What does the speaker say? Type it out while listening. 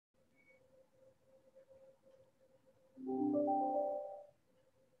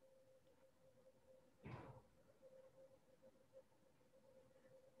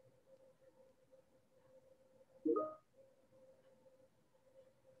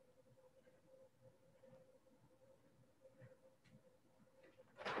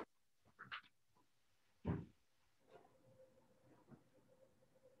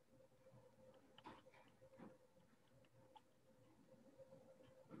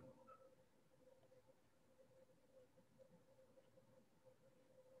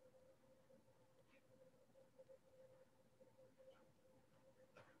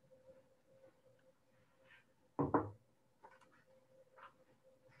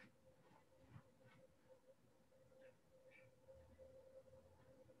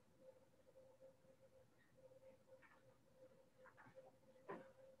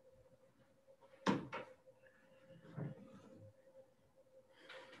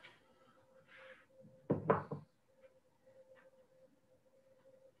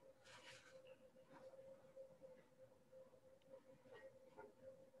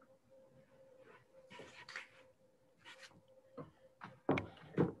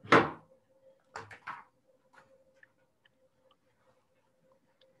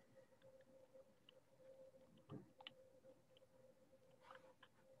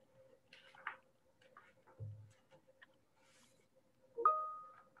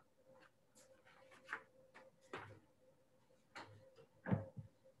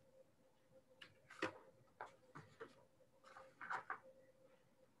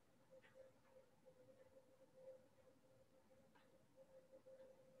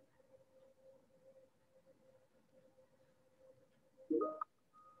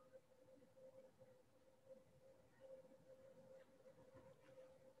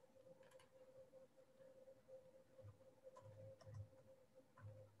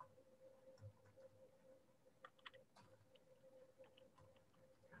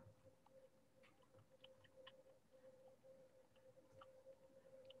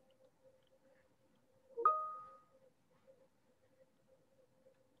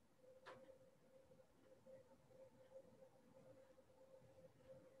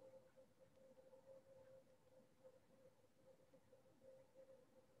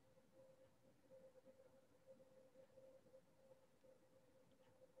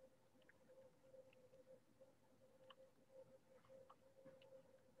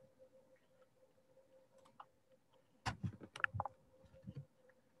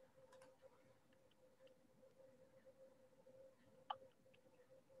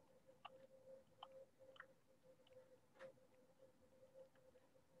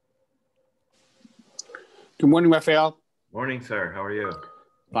Good morning, Raphael. Morning, sir. How are you?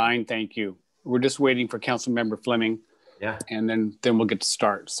 Fine, thank you. We're just waiting for Councilmember Fleming. Yeah. And then we'll get to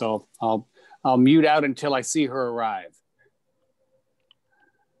start. So I'll mute out until I see her arrive.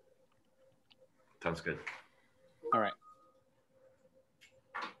 Sounds good. All right.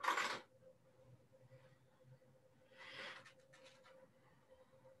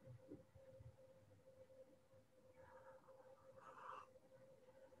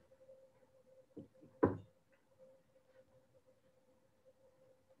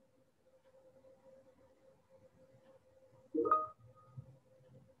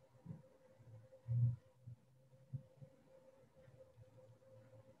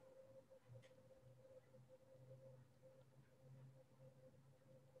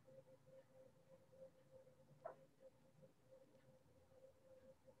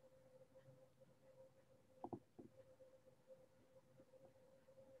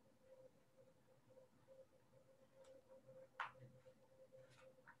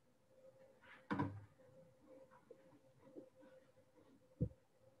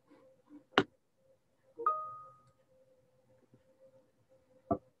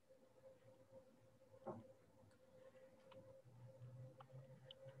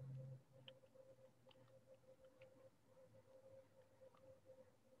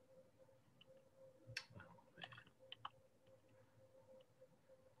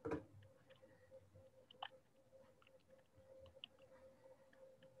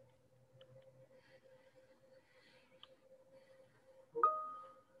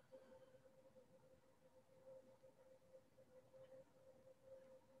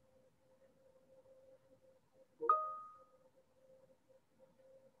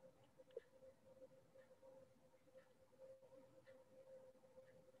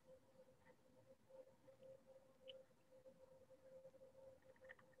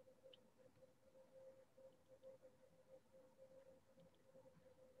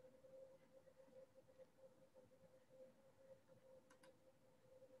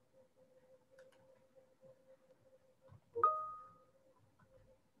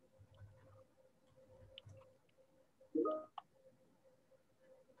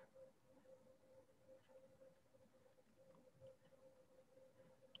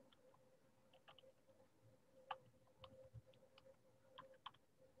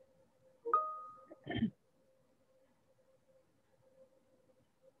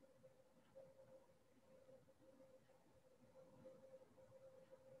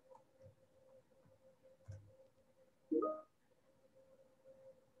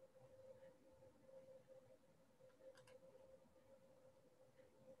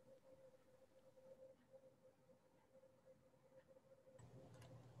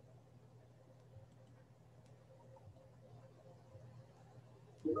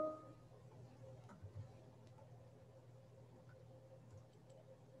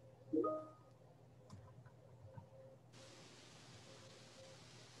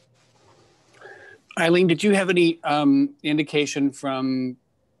 Eileen, did you have any indication from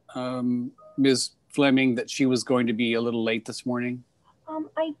Ms. Fleming that she was going to be a little late this morning?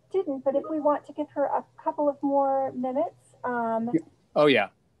 I didn't, but if we want to give her a couple of more minutes, oh yeah,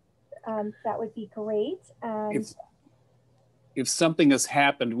 that would be great. If something has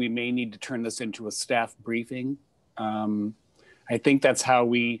happened, we may need to turn this into a staff briefing. I think that's how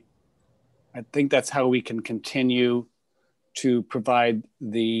we can continue to provide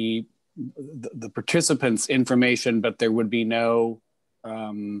the participants information, but there would be no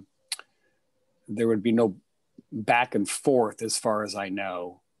back and forth as far as I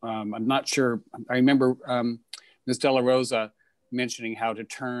know. I'm not sure. I remember Ms. De La Rosa mentioning how to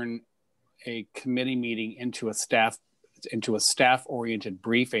turn a committee meeting into a staff into a staff-oriented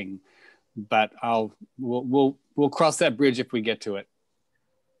briefing, but we'll cross that bridge if we get to it.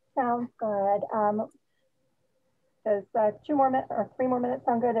 Sounds good. Does 2 more minutes or 3 more minutes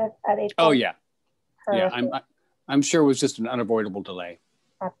sound good at 8? Oh yeah, Perfect. yeah. I'm sure it was just an unavoidable delay.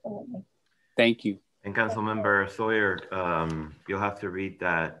 Absolutely. Thank you. And Councilmember Sawyer, you'll have to read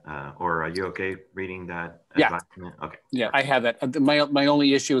that, or are you okay reading that? Yeah. Advisement? Okay. Yeah, I have that. My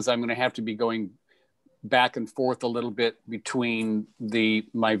only issue is I'm going to have to be going back and forth a little bit between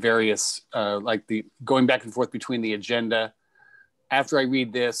my various going back and forth between the agenda. After I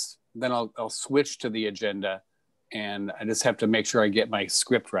read this, then I'll switch to the agenda, and I just have to make sure I get my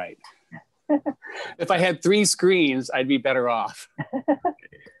script right. If I had 3 screens, I'd be better off.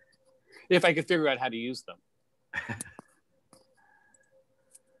 If I could figure out how to use them.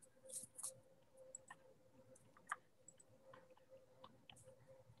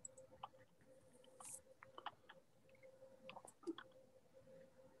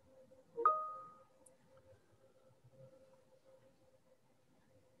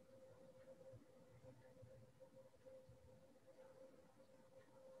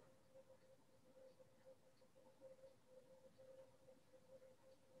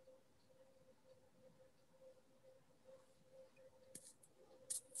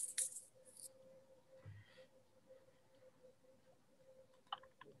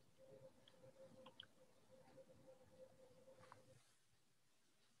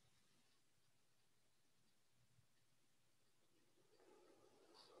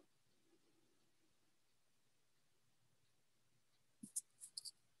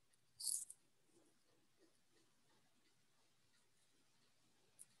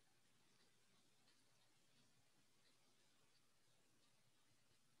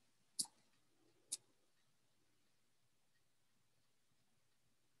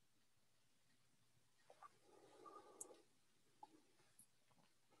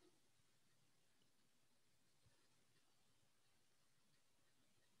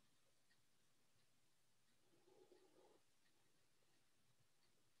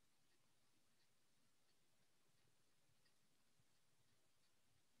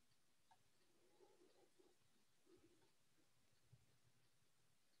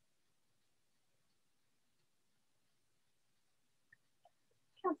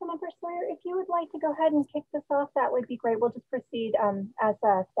 Councilmember Sawyer, if you would like to go ahead and kick this off, that would be great. We'll just proceed as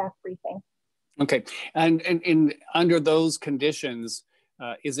a staff briefing. Okay, and under those conditions,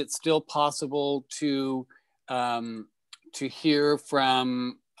 is it still possible to hear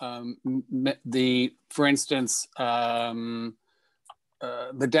from for instance, the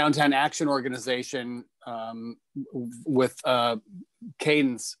Downtown Action Organization with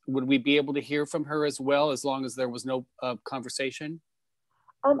Cadence? Would we be able to hear from her as well, as long as there was no conversation?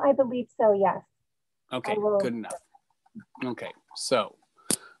 I believe so, yes. Okay, good enough. Okay, so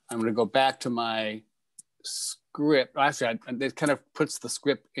I'm going to go back to my script. Actually, it kind of puts the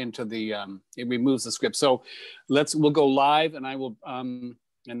script into the, it removes the script. So we'll go live, and I will, and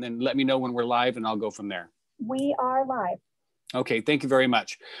then let me know when we're live, and I'll go from there. We are live. Okay, thank you very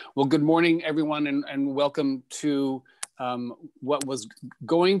much. Well, good morning, everyone, and welcome to what was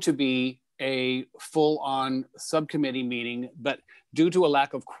going to be a full-on subcommittee meeting, but due to a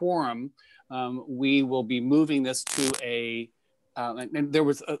lack of quorum, we will be moving this to and there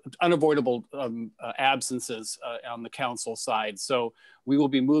was unavoidable absences on the council side. So we will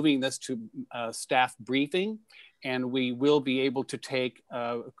be moving this to staff briefing, and we will be able to take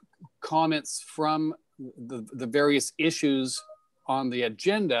comments from the various issues on the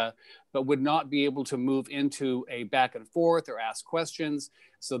agenda, but would not be able to move into a back and forth or ask questions.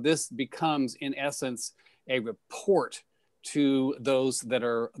 So this becomes, in essence, a report to those that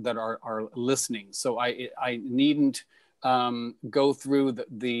are listening. So I needn't go through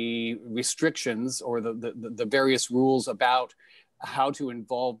the restrictions or the various rules about how to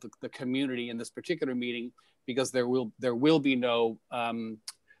involve the community in this particular meeting, because there will be no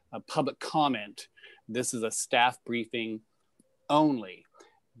public comment. This is a staff briefing only.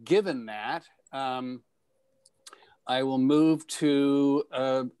 Given that, I will move to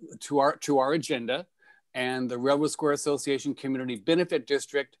our agenda and the Railroad Square Association Community Benefit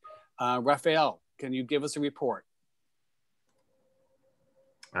District. Raphael, can you give us a report?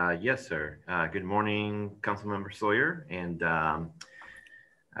 Yes, sir. Good morning, Councilmember Sawyer, and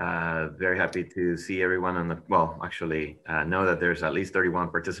very happy to see everyone on the, well, actually know that there's at least 31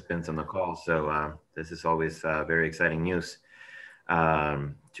 participants on the call. So this is always very exciting news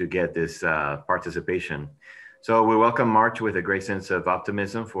to get this participation. So we welcome March with a great sense of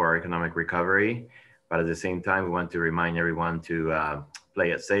optimism for our economic recovery. But at the same time, we want to remind everyone to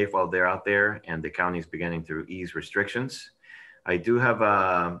play it safe while they're out there, and the county is beginning to ease restrictions. I do have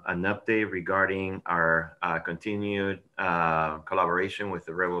an update regarding our continued collaboration with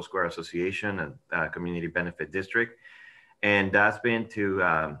the Railroad Square Association and Community Benefit District. And that's been to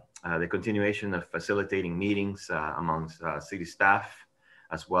the continuation of facilitating meetings amongst city staff,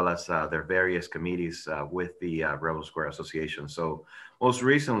 as well as their various committees with the Railroad Square Association. So most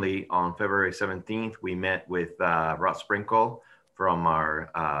recently on February 17th, we met with Rod Sprinkle from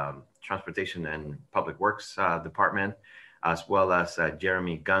our Transportation and Public Works Department, as well as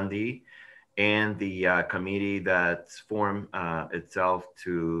Jeremy Gundy, and the committee that's formed itself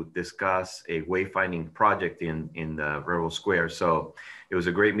to discuss a wayfinding project in the Railroad Square. So it was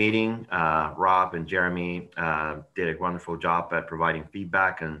a great meeting. Rob and Jeremy did a wonderful job at providing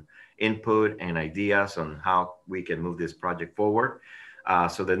feedback and input and ideas on how we can move this project forward.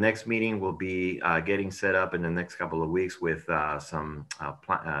 So the next meeting will be getting set up in the next couple of weeks with some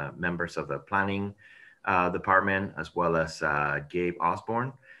members of the planning department, as well as Gabe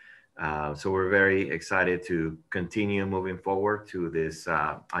Osborne. So we're very excited to continue moving forward to this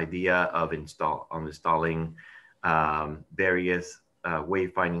idea of installing various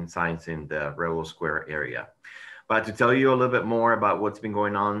wayfinding signs in the Railroad Square area. But to tell you a little bit more about what's been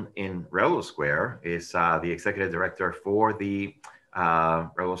going on in Railroad Square is the executive director for the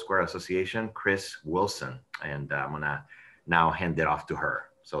Railroad Square Association, Chris Wilson. And I'm gonna now hand it off to her.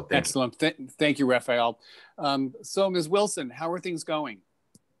 So excellent. Thank you, Raphael. So Ms. Wilson, how are things going?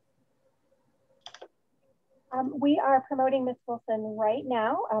 We are promoting Ms. Wilson right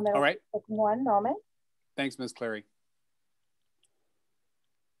now. All right. Take one moment. Thanks, Ms. Clary.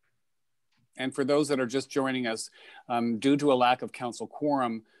 And for those that are just joining us, due to a lack of council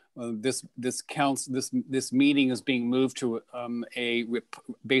quorum, this meeting is being moved to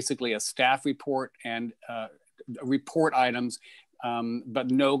basically a staff report and report items,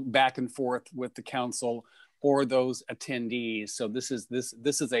 but no back and forth with the council or those attendees. So this is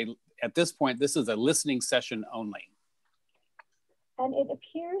at this point, this is a listening session only. And it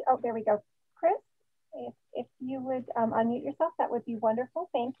appears, oh, there we go. Chris, if you would unmute yourself, that would be wonderful.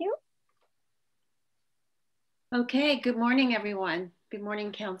 Thank you. Okay, good morning, everyone. Good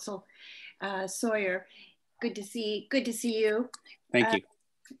morning, Council Sawyer. Good to see you. Thank you.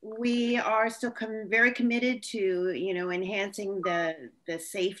 We are still very committed to, enhancing the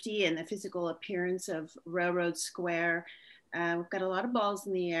safety and the physical appearance of Railroad Square. We've got a lot of balls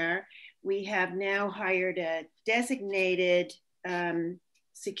in the air. We have now hired a designated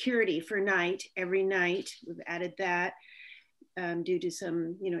security for every night. We've added that due to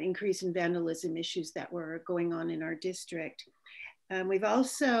some, increase in vandalism issues that were going on in our district. We've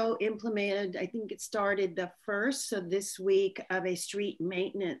also implemented, I think it started the 1st of this week, of a street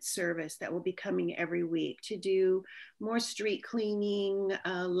maintenance service that will be coming every week to do more street cleaning,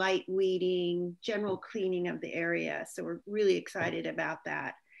 light weeding, general cleaning of the area. So we're really excited about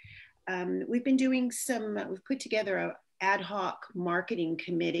that. We've been doing we've put together an ad hoc marketing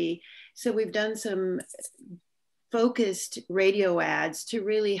committee. So we've done some focused radio ads to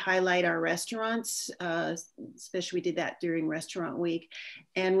really highlight our restaurants, especially we did that during Restaurant Week,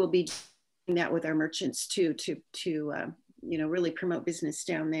 and we'll be doing that with our merchants too, to really promote business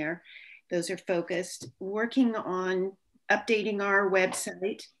down there. Those are focused. Working on updating our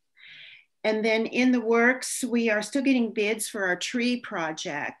website. And then in the works, we are still getting bids for our tree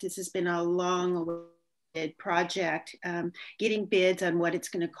project. This has been a long project, getting bids on what it's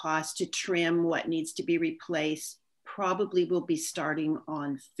going to cost to trim what needs to be replaced. Probably will be starting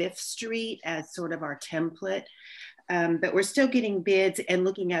on 5th Street as sort of our template, but we're still getting bids and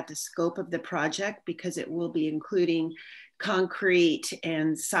looking at the scope of the project because it will be including concrete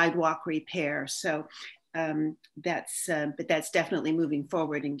and sidewalk repair. So but that's definitely moving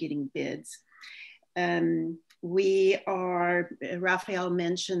forward and getting bids. Raphael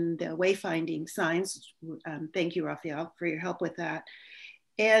mentioned the wayfinding signs. Thank you, Raphael, for your help with that.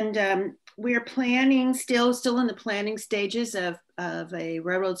 And we're planning, still in the planning stages of a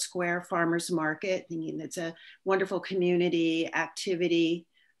Railroad Square Farmers Market, thinking it's a wonderful community activity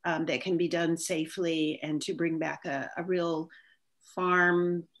that can be done safely, and to bring back a real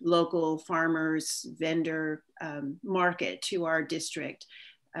local farmers, vendor market to our district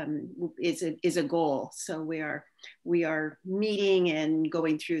is a goal. So we are meeting and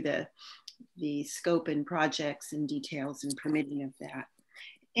going through the scope and projects and details and permitting of that.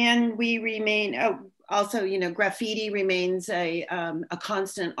 And we remain, also, graffiti remains a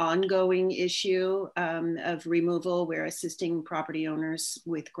constant ongoing issue of removal. We're assisting property owners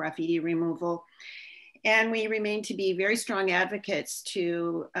with graffiti removal. And we remain to be very strong advocates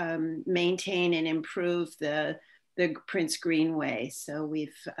to maintain and improve the the Prince Greenway. So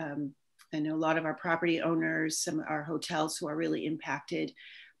we've, I know a lot of our property owners, some of our hotels who are really impacted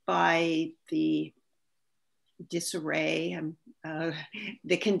by the disarray,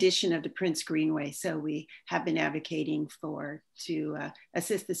 the condition of the Prince Greenway. So we have been advocating to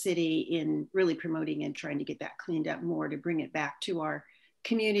assist the city in really promoting and trying to get that cleaned up more, to bring it back to our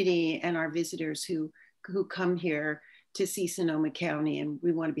community and our visitors who come here to see Sonoma County, and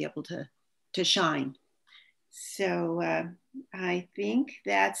we want to be able to shine. So I think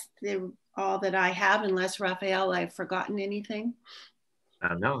that's all that I have, unless Raphael, I've forgotten anything.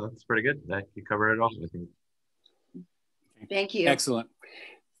 No, that's pretty good. You covered it all, I think. Thank you. Excellent.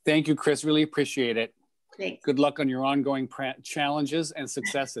 Thank you, Chris. Really appreciate it. Thanks. Good luck on your ongoing challenges and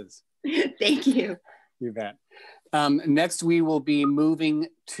successes. Thank you. You bet. Next, we will be moving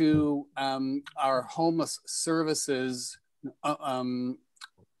to our homeless services.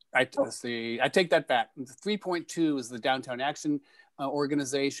 Let's see, I take that back. 3.2 is the Downtown Action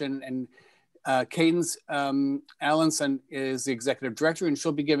Organization, and Cadence Allenson is the executive director, and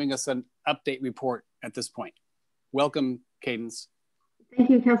she'll be giving us an update report at this point. Welcome, Cadence. Thank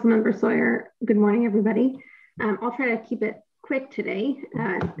you, Councilmember Sawyer. Good morning, everybody. I'll try to keep it quick today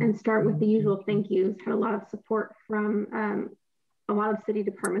and start with the usual thank yous. Had a lot of support from a lot of city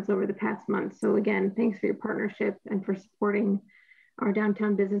departments over the past month. So again, thanks for your partnership and for supporting our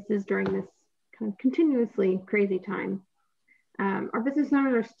downtown businesses during this kind of continuously crazy time. Our business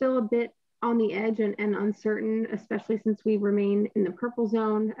owners are still a bit on the edge and uncertain, especially since we remain in the purple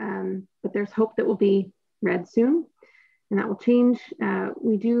zone, but there's hope that we'll be red soon, and that will change.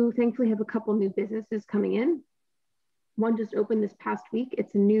 We do thankfully have a couple new businesses coming in. One just opened this past week.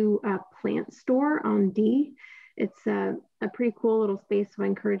 It's a new plant store on D. It's a pretty cool little space, so I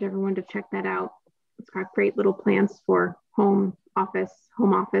encourage everyone to check that out. It's got great little plants for home office,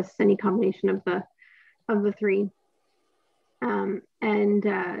 any combination of the three.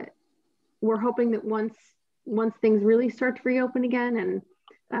 We're hoping that once things really start to reopen again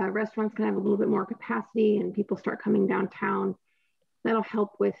and restaurants can have a little bit more capacity and people start coming downtown, that'll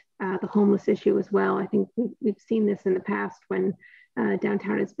help with the homeless issue as well. I think we've seen this in the past when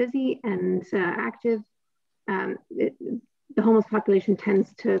downtown is busy and active, the homeless population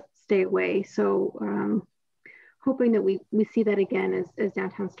tends to stay away. So hoping that we see that again as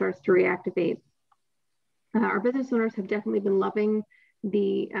downtown starts to reactivate. Our business owners have definitely been loving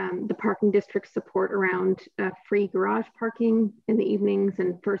the parking district support around free garage parking in the evenings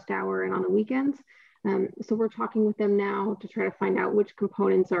and first hour and on the weekends. So we're talking with them now to try to find out which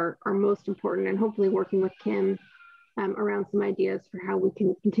components are most important, and hopefully working with Kim around some ideas for how we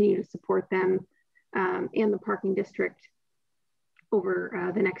can continue to support them and the parking district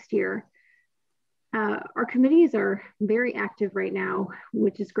over the next year. Our committees are very active right now,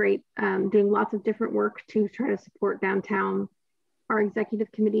 which is great, doing lots of different work to try to support downtown. Our executive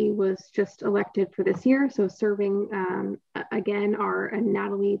committee was just elected for this year, so serving again are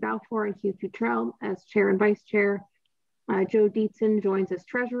Natalie Balfour and Hugh Futrell as chair and vice chair. Joe Dietzen joins as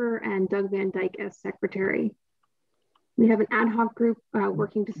treasurer and Doug Van Dyke as secretary. We have an ad hoc group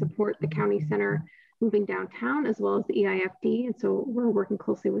working to support the county center moving downtown, as well as the EIFD, and so we're working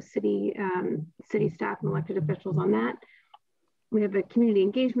closely with city staff and elected officials on that. We have a community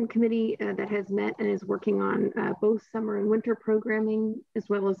engagement committee that has met and is working on both summer and winter programming, as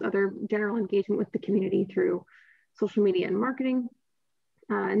well as other general engagement with the community through social media and marketing.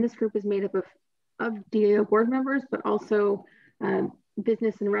 And this group is made up of DAO board members, but also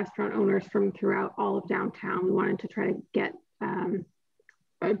business and restaurant owners from throughout all of downtown. We wanted to try to get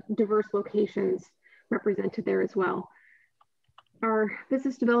diverse locations represented there as well. Our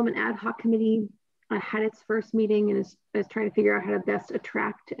business development ad hoc committee had its first meeting and is trying to figure out how to best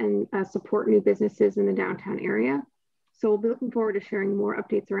attract and support new businesses in the downtown area. So we'll be looking forward to sharing more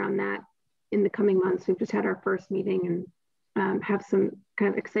updates around that in the coming months. We've just had our first meeting and have some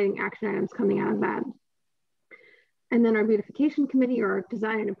kind of exciting action items coming out of that. And then our beautification committee, or our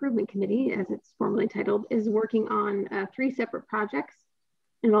design and improvement committee, as it's formally titled, is working on 3 separate projects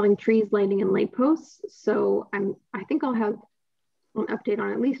involving trees, lighting, and light posts. So I think I'll have an update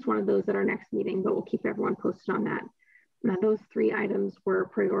on at least one of those at our next meeting, but we'll keep everyone posted on that. Now, those 3 items were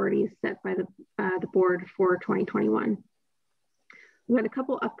priorities set by the board for 2021. We had a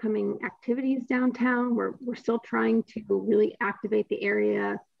couple upcoming activities downtown. We're still trying to really activate the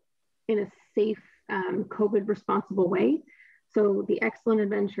area in a safe, COVID responsible way. So the Excellent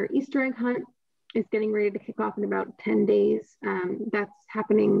Adventure Easter egg hunt is getting ready to kick off in about 10 days. That's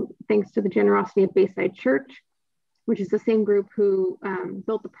happening thanks to the generosity of Bayside Church, which is the same group who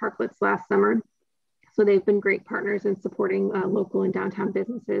built the parklets last summer. So they've been great partners in supporting local and downtown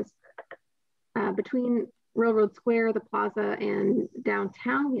businesses. Between Railroad Square, the plaza, and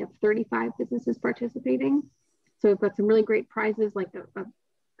downtown, we have 35 businesses participating. So we've got some really great prizes like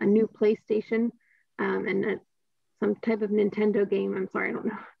a new PlayStation and some type of Nintendo game. I'm sorry, I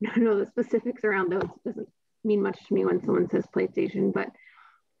don't know the specifics around those. It doesn't mean much to me when someone says PlayStation, but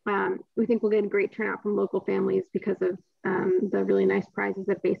we think we'll get a great turnout from local families because of the really nice prizes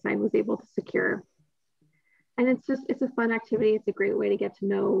that Bayside was able to secure. And it's a fun activity. It's a great way to get to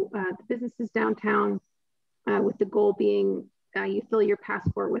know the businesses downtown, with the goal being you fill your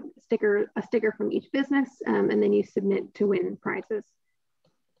passport with a sticker from each business, and then you submit to win prizes.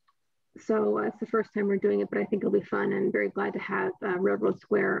 So it's the first time we're doing it, but I think it'll be fun, and very glad to have Railroad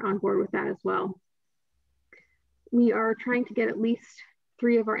Square on board with that as well. We are trying to get at least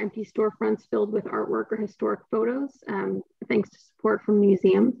 3 of our empty storefronts filled with artwork or historic photos, thanks to support from the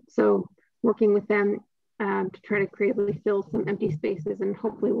museum. So working with them to try to creatively fill some empty spaces, and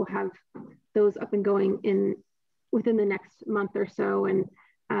hopefully we'll have those up and going within the next month or so. And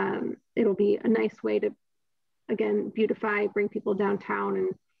it'll be a nice way to, again, beautify, bring people downtown, and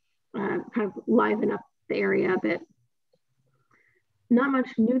kind of liven up the area a bit. Not much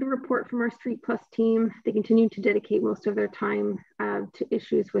new to report from our Street Plus team. They continue to dedicate most of their time to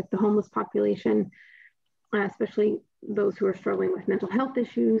issues with the homeless population, especially those who are struggling with mental health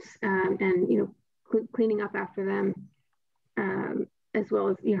issues, and cleaning up after them, as well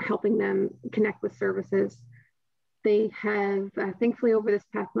as helping them connect with services. They have, thankfully, over this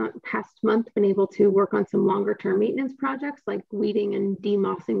past month, been able to work on some longer term maintenance projects like weeding and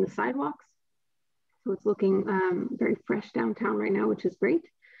demossing the sidewalks. So it's looking very fresh downtown right now, which is great.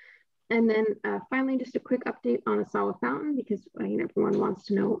 And then finally, just a quick update on Asawa Fountain, because everyone wants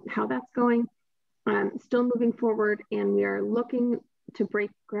to know how that's going. Still moving forward, and we are looking to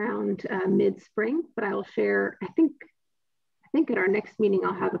break ground mid-spring, but I will share, I think at our next meeting,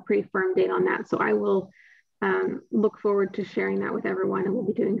 I'll have a pretty firm date on that. So I will look forward to sharing that with everyone, and we'll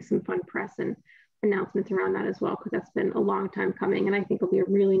be doing some fun press and announcements around that as well, because that's been a long time coming, and I think it'll be a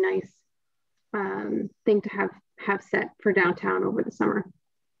really nice thing to have set for downtown over the summer.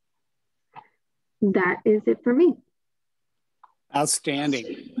 That is it for me.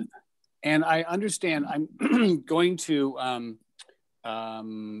 Outstanding. And I understand I'm going to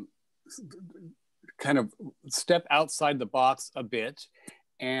kind of step outside the box a bit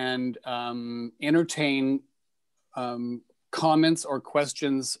and entertain comments or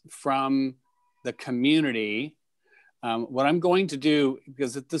questions from the community. What I'm going to do,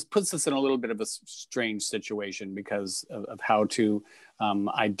 because this puts us in a little bit of a strange situation because of how to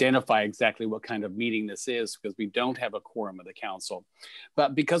identify exactly what kind of meeting this is, because we don't have a quorum of the council.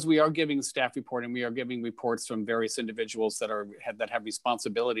 But because we are giving staff report and we are giving reports from various individuals that have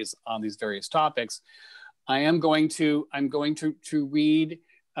responsibilities on these various topics, I'm going to read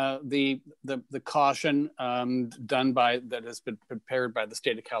the caution that has been prepared by the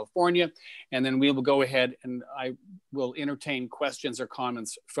state of California, and then we will go ahead and I will entertain questions or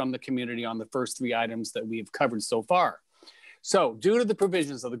comments from the community on the first 3 items that we've covered so far. So, due to the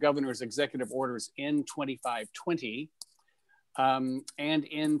provisions of the governor's executive orders in 2520 and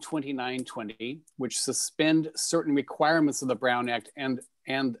in 2920, which suspend certain requirements of the Brown Act and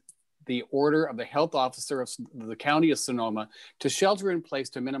the order of the health officer of the county of Sonoma to shelter in place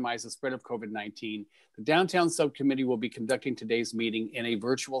to minimize the spread of COVID-19, the downtown subcommittee will be conducting today's meeting in a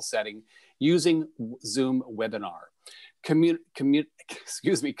virtual setting using Zoom webinar. Committee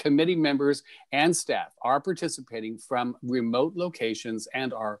members and staff are participating from remote locations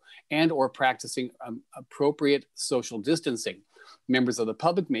and or practicing appropriate social distancing. Members of the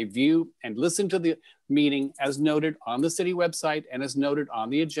public may view and listen to the meeting as noted on the city website and as noted on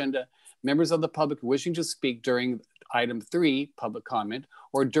the agenda. Members of the public wishing to speak during item 3, public comment,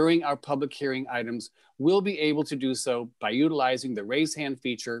 or during our public hearing items will be able to do so by utilizing the raise hand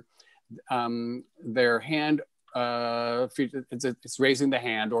feature. Their hand, it's raising the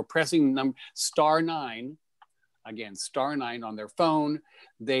hand, or pressing *9, again, *9 on their phone.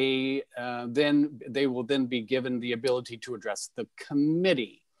 They will then be given the ability to address the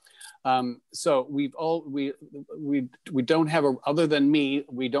committee. So we don't have other than me,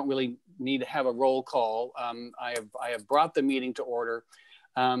 we don't really need to have a roll call. I have brought the meeting to order.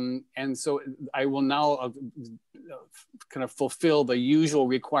 And so I will now kind of fulfill the usual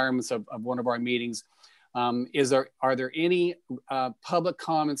requirements of one of our meetings. Are there any public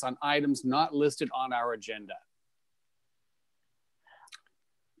comments on items not listed on our agenda?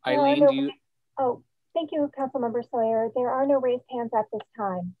 Eileen, do you? Oh, thank you, Councilmember Sawyer. There are no raised hands at this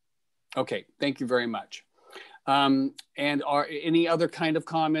time. Okay, thank you very much. And are any other kind of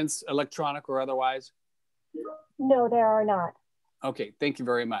comments, electronic or otherwise? No, there are not. Okay, thank you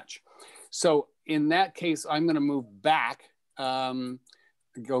very much. So in that case, I'm going to move back,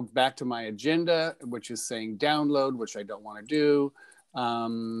 go back to my agenda, which is saying download, which I don't want to do.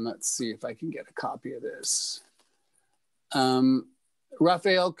 Let's see if I can get a copy of this.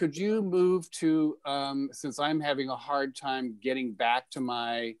 Raphael, could you move to, since I'm having a hard time getting back to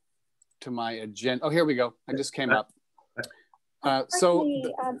my agenda. Oh, here we go. I just came up.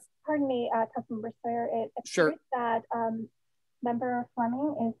 Pardon me, Councilmember Sawyer. It appears that Member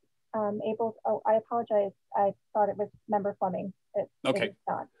Fleming is able. Oh, I apologize. I thought it was Member Fleming. Okay. It is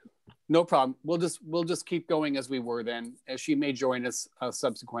not. No problem. We'll just keep going as we were then, as she may join us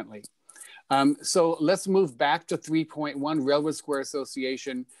subsequently. So let's move back to 3.1, Railroad Square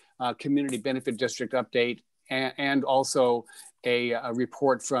Association Community Benefit District update, and also a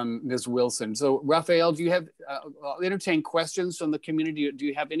report from Ms. Wilson. So Raphael, do you have, I'll entertain questions from the community. Do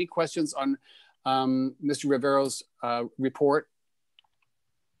you have any questions on Mr. Rivero's report?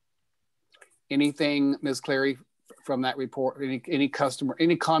 Anything, Ms. Clary, from that report? Any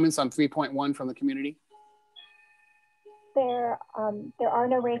comments on 3.1 from the community? There are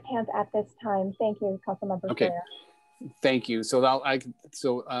no raised hands at this time. Thank you, Councilmember Okay. Sawyer. Thank you. So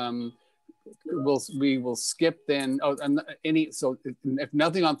we will skip then. Oh, and so if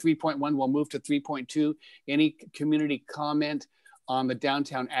nothing on 3.1, we'll move to 3.2. Any community comment on the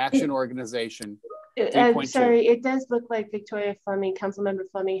Downtown Action Organization? Sorry, it does look like Victoria Fleming, Councilmember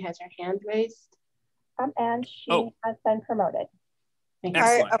Fleming, has her hand raised. And she has been promoted.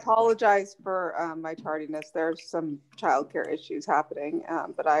 I apologize for my tardiness. There's some childcare issues happening,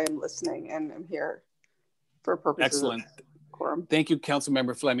 but I am listening and I'm here for purposes of quorum. Thank you,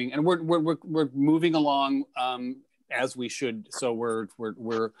 Councilmember Fleming. And we're moving along as we should. So we're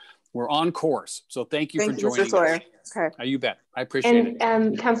on course. So thank you for joining us. Okay. You bet. I appreciate it.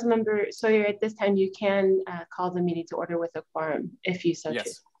 And Councilmember Sawyer, at this time, you can call the meeting to order with a quorum if you so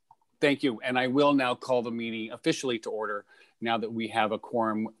choose. Thank you. And I will now call the meeting officially to order now that we have a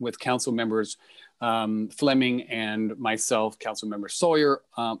quorum with council members Fleming and myself, Councilmember Sawyer,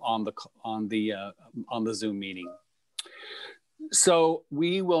 on the Zoom meeting. So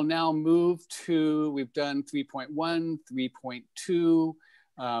we will now move to, we've done 3.1, 3.2.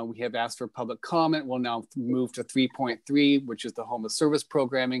 We have asked for public comment. We'll now move to 3.3, which is the homeless service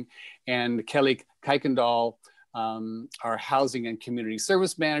programming. And Kelly Kuykendall, our housing and community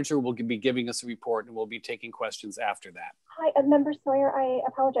service manager, will be giving us a report, and we'll be taking questions after that. Hi, Member Sawyer, I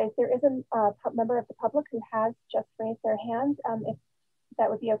apologize. There is a member of the public who has just raised their hand. If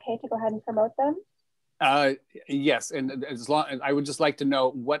that would be okay to go ahead and promote them. Yes, and I would just like to know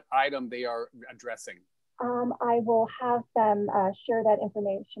what item they are addressing. I will have them share that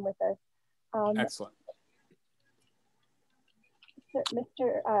information with us. Excellent. So,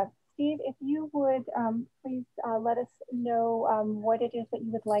 Mr. Steve, if you would please let us know what it is that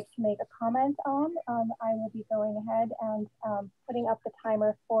you would like to make a comment on. I will be going ahead and putting up the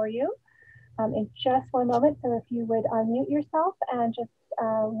timer for you in just one moment. So if you would unmute yourself and just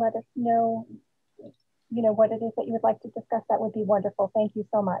let us know, what it is that you would like to discuss, that would be wonderful. Thank you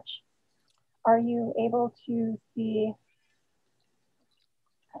so much. Are you able to see?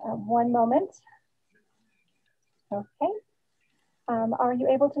 One moment. Okay. Are you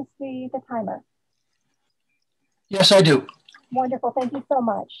able to see the timer? Yes, I do. Wonderful, thank you so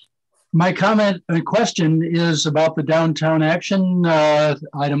much. My comment and question is about the downtown action,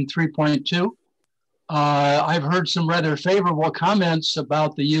 item 3.2. I've heard some rather favorable comments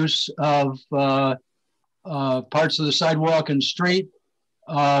about the use of parts of the sidewalk and street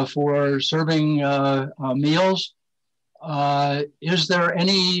for serving meals. Is there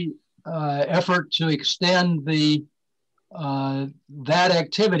any effort to extend that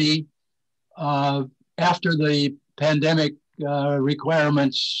activity after the pandemic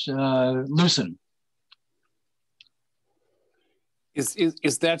requirements loosen?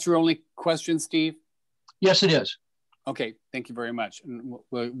 Is that your only question, Steve? Yes, it is. Okay, thank you very much. And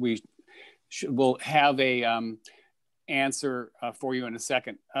we'll have a answer for you in a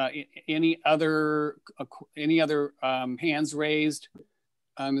second. Any other hands raised,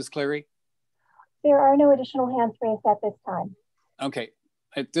 Ms. Clary? There are no additional hands raised at this time. Okay,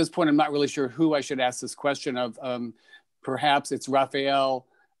 at this point, I'm not really sure who I should ask this question of. Perhaps it's Raphael.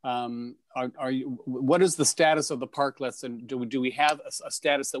 What is the status of the park list, and do we have a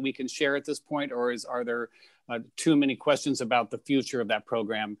status that we can share at this point, or are there too many questions about the future of that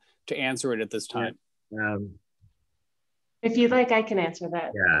program to answer it at this time? If you'd like, I can answer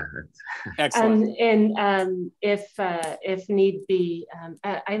that. Yeah. Excellent. If need be,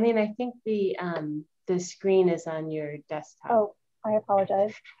 Eileen, I think the screen is on your desktop. Oh, I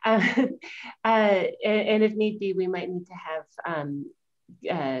apologize. And if need be, we might need to have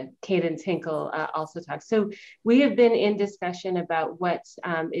Cadence Hinkle also talked. So we have been in discussion about what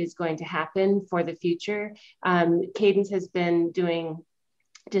is going to happen for the future. Cadence has been doing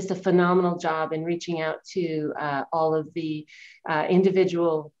just a phenomenal job in reaching out to all of the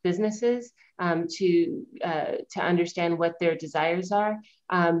individual businesses to understand what their desires are.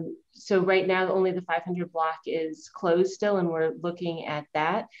 So right now, only the 500 block is closed still, and we're looking at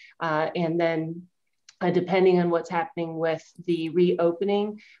that. And then depending on what's happening with the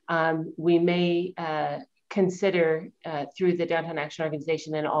reopening, we may consider through the Downtown Action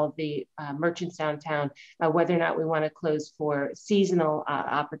Organization and all of the merchants downtown, whether or not we want to close for seasonal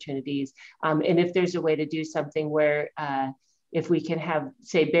opportunities. And if there's a way to do something where if we can have,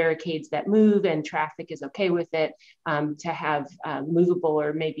 say, barricades that move and traffic is okay with it, to have movable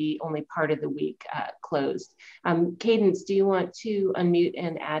or maybe only part of the week closed. Cadence, do you want to unmute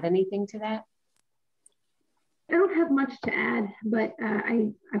and add anything to that? I don't have much to add, but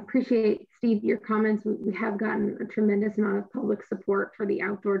I appreciate, Steve, your comments. We have gotten a tremendous amount of public support for the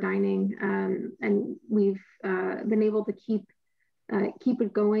outdoor dining, and we've been able to keep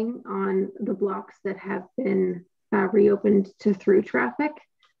it going on the blocks that have been reopened to through traffic.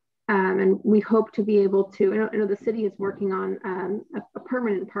 And we hope to be able to, I know the city is working on a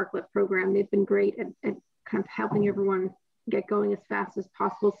permanent parklet program. They've been great at kind of helping everyone get going as fast as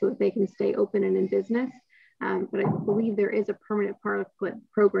possible so that they can stay open and in business. But I believe there is a permanent parklet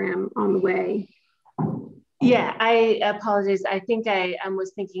program on the way. Yeah, I apologize. I think I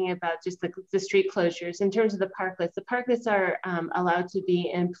was thinking about just the street closures. In terms of the parklets are allowed to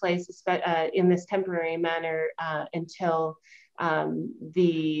be in place in this temporary manner until our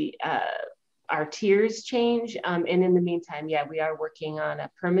tiers change. And in the meantime, yeah, we are working on a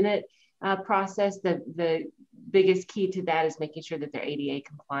permanent process. The biggest key to that is making sure that they're ADA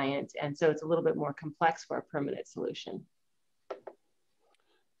compliant. And so it's a little bit more complex for a permanent solution.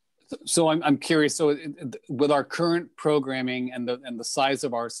 So I'm curious, so with our current programming and the size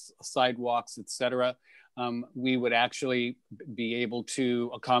of our sidewalks, et cetera, we would actually be able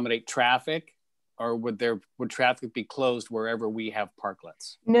to accommodate traffic, or would traffic be closed wherever we have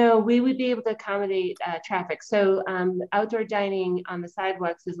parklets? No, we would be able to accommodate traffic. So outdoor dining on the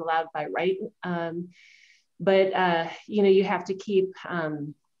sidewalks is allowed by right, but you know, you have to keep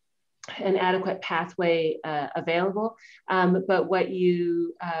an adequate pathway available. But what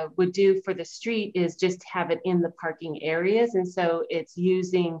you would do for the street is just have it in the parking areas. And so it's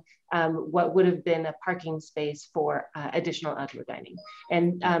using what would have been a parking space for additional outdoor dining.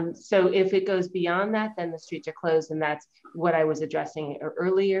 And so if it goes beyond that, then the streets are closed. And that's what I was addressing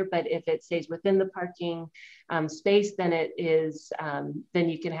earlier. But if it stays within the parking space, then it is, then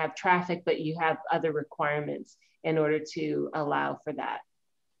you can have traffic, but you have other requirements in order to allow for that.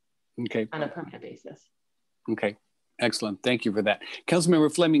 Okay. On a permanent basis. Okay, excellent. Thank you for that.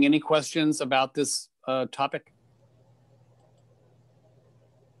 Councilmember Fleming, any questions about this topic?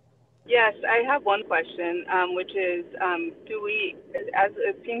 Yes, I have one question, which is, as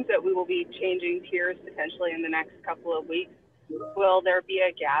it seems that we will be changing tiers potentially in the next couple of weeks, will there be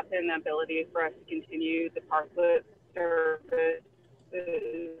a gap in the ability for us to continue the parklet service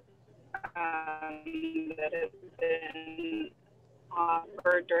that has been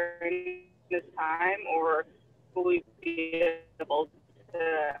offered during this time, or will we be able to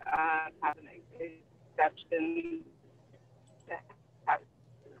have an exception to have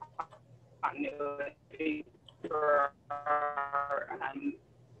continuity for our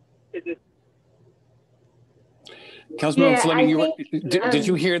business? Councilmember Fleming, did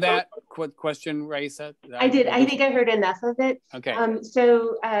you hear that question, Raisa? I did. I think I heard enough of it. Okay.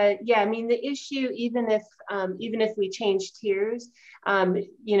 So yeah, I mean, the issue, even if we change tiers,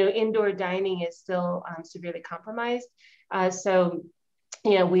 you know, indoor dining is still severely compromised. So,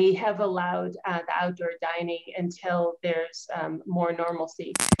 you know, we have allowed the outdoor dining until there's more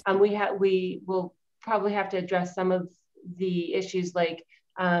normalcy. We will probably have to address some of the issues like,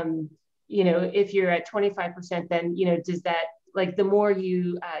 you know, if you're at 25%, then, you know, does that, like, the more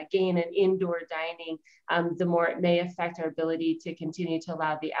you gain in indoor dining, the more it may affect our ability to continue to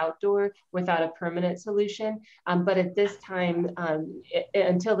allow the outdoor without a permanent solution. But at this time,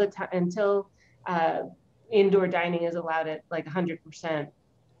 until indoor dining is allowed at like 100%,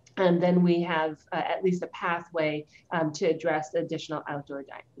 and then we have at least a pathway to address additional outdoor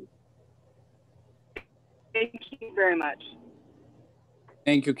dining. Thank you very much.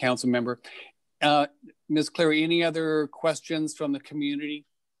 Thank you, Council Member. Ms. Cleary, any other questions from the community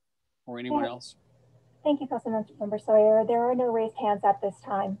or anyone else? Thank you, Councilmember Sawyer. There are no raised hands at this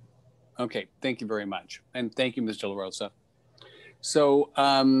time. Okay, thank you very much. And thank you, Ms. De La Rosa. So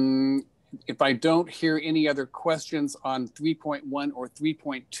If I don't hear any other questions on 3.1 or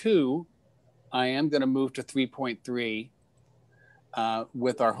 3.2, I am going to move to 3.3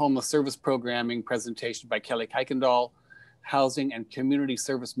 with our homeless service programming presentation by Kelly Kuykendall, Housing and Community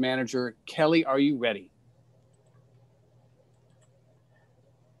Service Manager. Kelly, are you ready?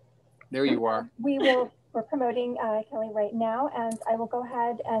 There you are. We're promoting Kelly right now, and I will go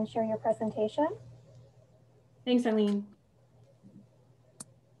ahead and share your presentation. Thanks, Eileen.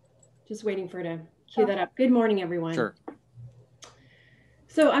 Just waiting for her to cue that up. Good morning, everyone. Sure.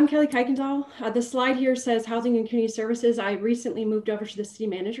 So I'm Kelly Kuykendall. The slide here says Housing and Community Services. I recently moved over to the City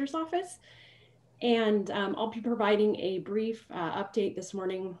Manager's office, and I'll be providing a brief update this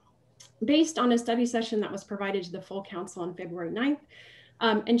morning based on a study session that was provided to the full council on February 9th.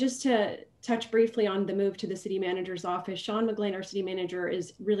 And just to touch briefly on the move to the City Manager's office, Sean McGlynn, our City Manager,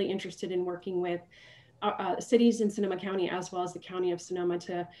 is really interested in working with cities in Sonoma County as well as the County of Sonoma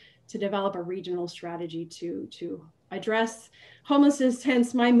to develop a regional strategy to address homelessness,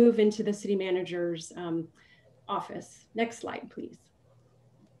 hence my move into the City Manager's office. Next slide, please.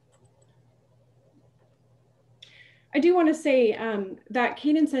 I do want to say that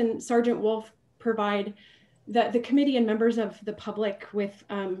Cadence and Sergeant Wolf provide the committee and members of the public with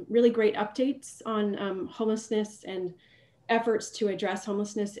really great updates on homelessness and efforts to address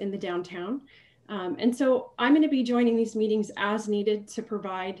homelessness in the downtown. And so I'm going to be joining these meetings as needed to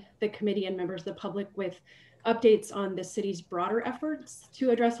provide the committee and members of the public with updates on the city's broader efforts to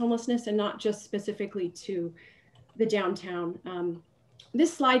address homelessness and not just specifically to the downtown.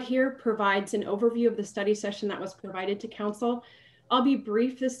 This slide here provides an overview of the study session that was provided to council. I'll be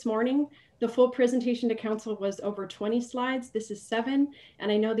brief this morning. The full presentation to council was over 20 slides. This is 7,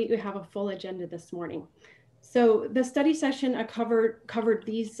 and I know that you have a full agenda this morning. So the study session covered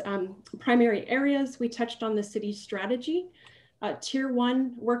these primary areas. We touched on the city's strategy, Tier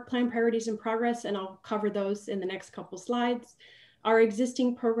 1 work plan priorities and progress, and I'll cover those in the next couple slides. Our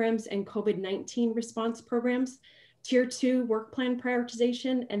existing programs and COVID-19 response programs, Tier 2 work plan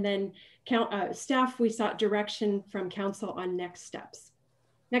prioritization, and then staff, we sought direction from council on next steps.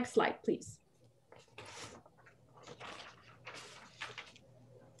 Next slide, please.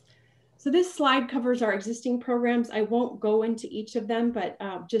 So this slide covers our existing programs. I won't go into each of them, but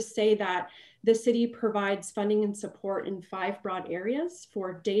just say that the city provides funding and support in 5 broad areas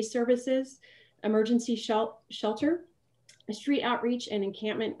for day services, emergency shelter, street outreach and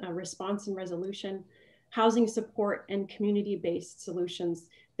encampment response and resolution, housing support, and community-based solutions.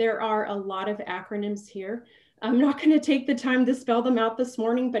 There are a lot of acronyms here. I'm not going to take the time to spell them out this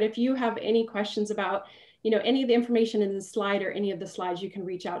morning, but if you have any questions about any of the information in the slide or any of the slides, you can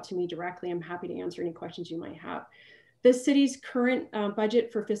reach out to me directly. I'm happy to answer any questions you might have. The city's current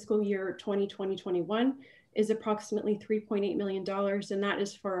budget for fiscal year 2020-21 is approximately $3.8 million, and that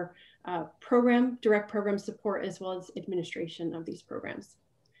is for direct program support as well as administration of these programs.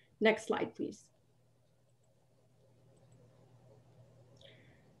 Next slide, please.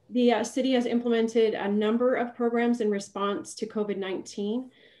 The city has implemented a number of programs in response to COVID-19.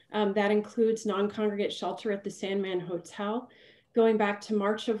 That includes non-congregate shelter at the Sandman Hotel. Going back to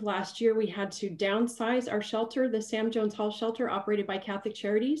March of last year, we had to downsize our shelter, the Sam Jones Hall shelter operated by Catholic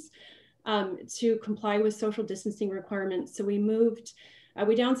Charities, to comply with social distancing requirements. So we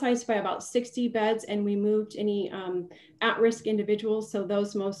downsized by about 60 beds, and we moved any at-risk individuals, so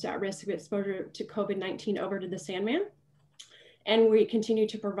those most at risk of exposure to COVID-19, over to the Sandman. And we continue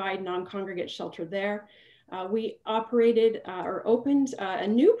to provide non-congregate shelter there. We operated or opened a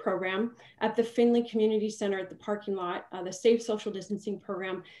new program at the Finley Community Center at the parking lot, the Safe Social Distancing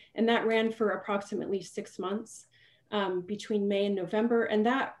Program, and that ran for approximately 6 months between May and November. And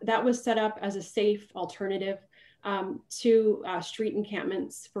that was set up as a safe alternative to street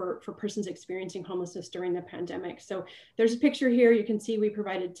encampments for persons experiencing homelessness during the pandemic. So there's a picture here. You can see we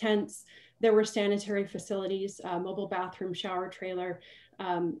provided tents. There were sanitary facilities, mobile bathroom, shower trailer.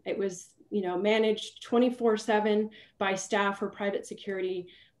 It was managed 24/7 by staff or private security.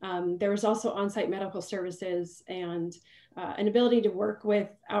 There was also on-site medical services and an ability to work with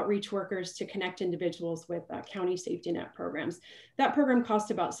outreach workers to connect individuals with county safety net programs. That program cost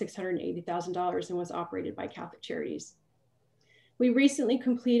about $680,000 and was operated by Catholic Charities. We recently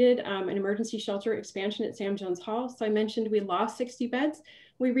completed an emergency shelter expansion at Sam Jones Hall. So I mentioned we lost 60 beds.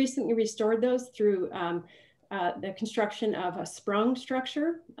 We recently restored those through the construction of a sprung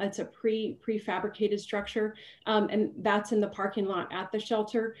structure. It's a prefabricated structure, and that's in the parking lot at the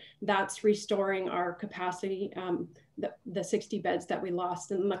shelter. That's restoring our capacity, the 60 beds that we lost.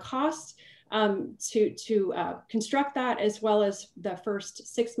 And the cost to construct that, as well as the first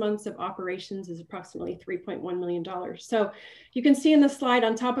 6 months of operations, is approximately $3.1 million. So you can see in the slide,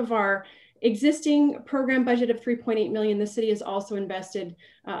 on top of our Existing program budget of 3.8 million, the city has also invested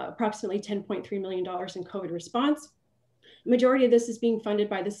approximately $10.3 million in COVID response. Majority of this is being funded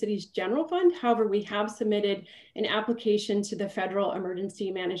by the city's general fund. However, we have submitted an application to the Federal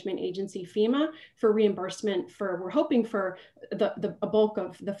Emergency Management Agency, FEMA, for reimbursement for, we're hoping for a bulk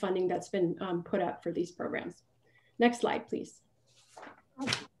of the funding that's been put up for these programs. Next slide, please.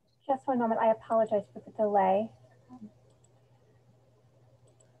 Just one moment, I apologize for the delay.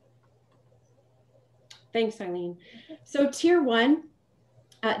 Thanks, Eileen. So tier one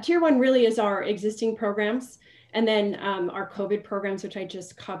really is our existing programs. And then our COVID programs, which I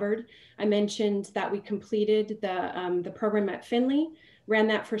just covered. I mentioned that we completed the program at Findlay, ran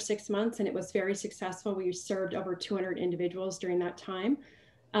that for 6 months, and it was very successful. We served over 200 individuals during that time.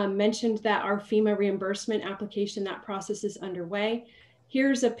 Mentioned that our FEMA reimbursement application, that process is underway.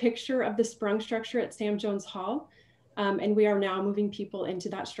 Here's a picture of the sprung structure at Sam Jones Hall. And we are now moving people into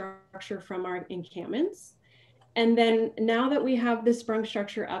that structure from our encampments. And then now that we have this sprung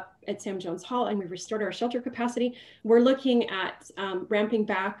structure up at Sam Jones Hall and we've restored our shelter capacity, we're looking at ramping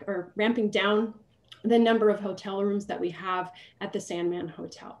back or ramping down the number of hotel rooms that we have at the Sandman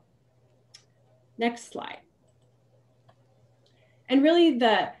Hotel. Next slide. And really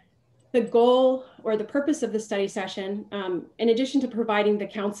the goal or the purpose of the study session, in addition to providing the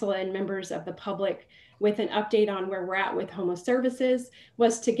council and members of the public with an update on where we're at with homeless services,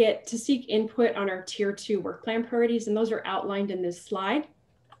 was to seek input on our tier 2 work plan priorities, and those are outlined in this slide.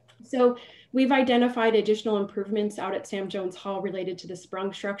 So we've identified additional improvements out at Sam Jones Hall related to the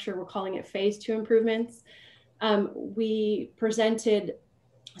sprung structure. We're calling it phase 2 improvements. We presented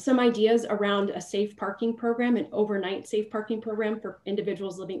some ideas around a safe parking program, an overnight safe parking program for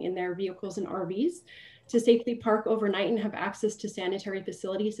individuals living in their vehicles and RVs to safely park overnight and have access to sanitary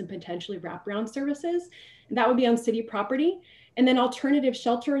facilities and potentially wraparound services. And that would be on city property. And then alternative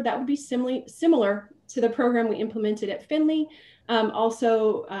shelter, that would be similar to the program we implemented at Findlay.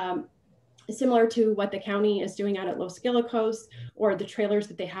 Similar to what the county is doing out at Los Guilacos or the trailers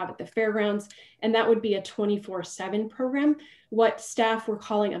that they have at the fairgrounds. And that would be a 24/7 program, what staff were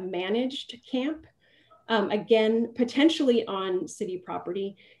calling a managed camp. Again, potentially on city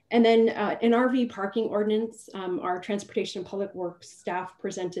property. And then an RV parking ordinance, our Transportation and Public Works staff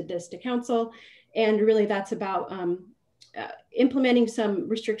presented this to council. And really that's about implementing some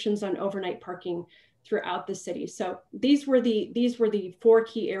restrictions on overnight parking throughout the city. So these were the 4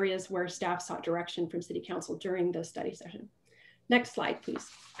 key areas where staff sought direction from City Council during the study session. Next slide, please.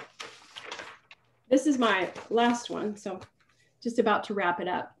 This is my last one, so just about to wrap it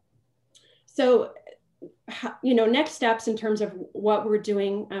up. So, next steps in terms of what we're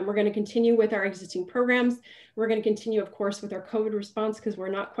doing, we're going to continue with our existing programs. We're going to continue, of course, with our COVID response because we're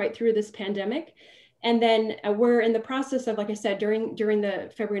not quite through this pandemic. And then we're in the process of, like I said, during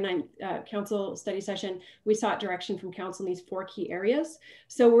the February 9th council study session, we sought direction from council in these 4 key areas.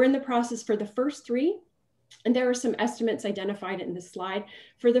 So we're in the process for the first 3, and there are some estimates identified in this slide.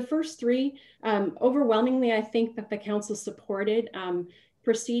 For the first 3, overwhelmingly, I think that the council supported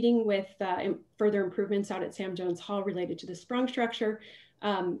proceeding with further improvements out at Sam Jones Hall related to the sprung structure,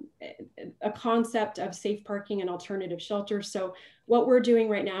 a concept of safe parking and alternative shelter. So what we're doing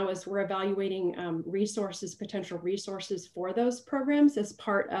right now is we're evaluating potential resources for those programs as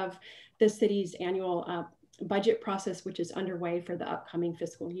part of the city's annual budget process, which is underway for the upcoming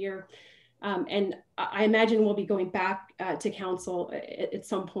fiscal year. And I imagine we'll be going back to council at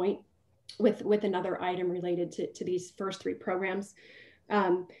some point with another item related to these first 3 programs.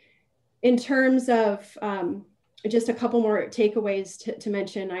 In terms of just a couple more takeaways to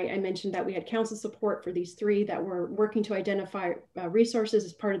mention, I mentioned that we had council support for these 3, that we're working to identify resources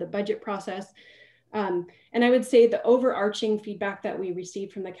as part of the budget process. And I would say the overarching feedback that we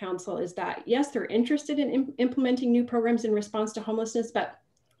received from the council is that, yes, they're interested in implementing new programs in response to homelessness, but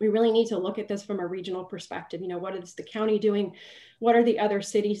we really need to look at this from a regional perspective. What is the county doing? What are the other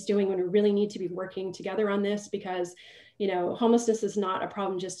cities doing? And we really need to be working together on this because homelessness is not a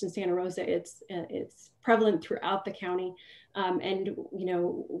problem just in Santa Rosa. It's prevalent throughout the county. And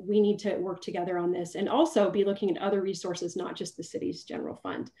we need to work together on this and also be looking at other resources, not just the city's general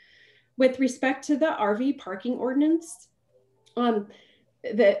fund. With respect to the RV parking ordinance,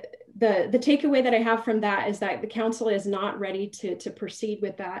 the takeaway that I have from that is that the council is not ready to proceed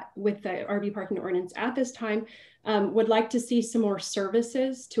with the RV parking ordinance at this time. Would like to see some more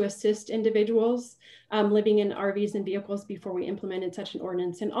services to assist individuals living in RVs and vehicles before we implemented such an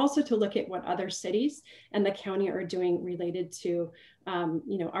ordinance, and also to look at what other cities and the county are doing related to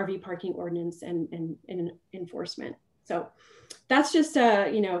RV parking ordinance and enforcement. So that's just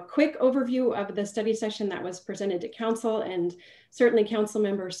a quick overview of the study session that was presented to council, and certainly council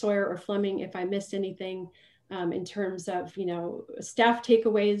member Sawyer or Fleming, if I missed anything in terms of staff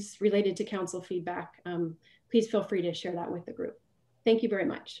takeaways related to council feedback, please feel free to share that with the group. Thank you very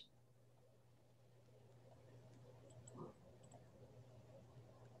much.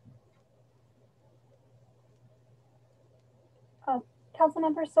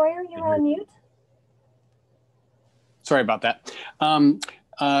 Councilmember Sawyer, you're on mute. Sorry about that.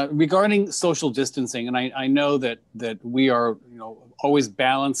 Regarding social distancing, and I know that we are always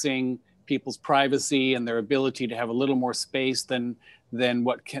balancing people's privacy and their ability to have a little more space than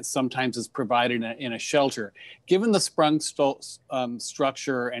what sometimes is provided in a shelter. Given the sprung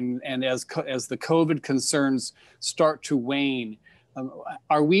structure and as the COVID concerns start to wane,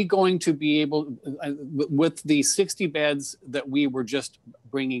 are we going to be able, with the 60 beds that we were just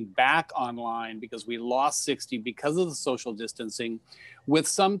bringing back online because we lost 60 because of the social distancing, with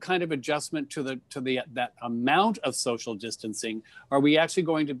some kind of adjustment to that amount of social distancing, are we actually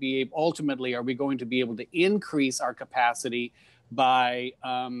going to be ultimately able to increase our capacity by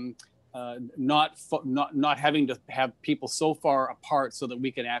not having to have people so far apart so that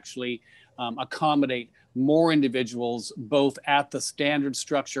we can actually accommodate more individuals both at the standard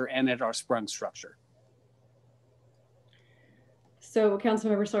structure and at our sprung structure? So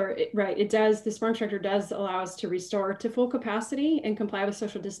Councilmember Sawyer, right, it does, the sprung structure does allow us to restore to full capacity and comply with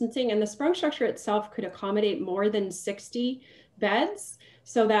social distancing, and the sprung structure itself could accommodate more than 60 beds.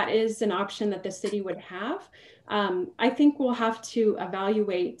 So that is an option that the city would have. I think we'll have to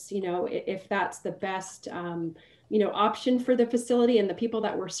evaluate, if that's the best, option for the facility and the people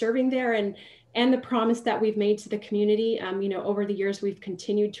that we're serving there, and the promise that we've made to the community. Over the years, we've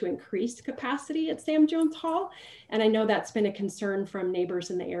continued to increase capacity at Sam Jones Hall. And I know that's been a concern from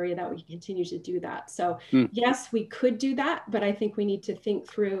neighbors in the area that we continue to do that. So yes, we could do that, but I think we need to think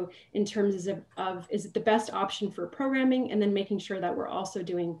through in terms of is it the best option for programming, and then making sure that we're also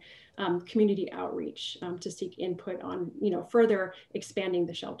doing community outreach to seek input on, further expanding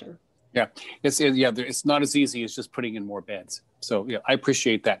the shelter. Yeah, it's not as easy as just putting in more beds. So yeah, I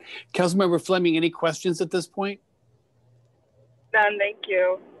appreciate that. Councilmember Fleming, any questions at this point? None, thank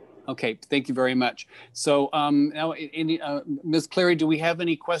you. Okay, thank you very much. So now, Ms. Clary, do we have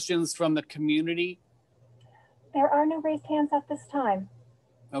any questions from the community? There are no raised hands at this time.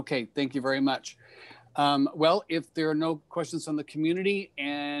 Okay, thank you very much. Well, if there are no questions from the community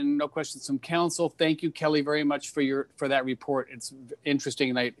and no questions from council, thank you, Kelly, very much for that report. It's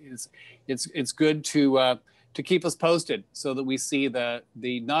interesting, and it's good to keep us posted so that we see the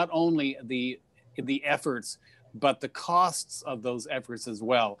not only the efforts, but the costs of those efforts as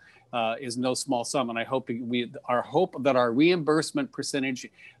well is no small sum. And I hope our hope that our reimbursement percentage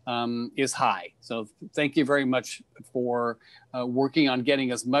is high. So thank you very much for working on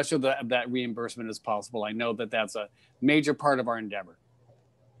getting as much of that reimbursement as possible. I know that that's a major part of our endeavor.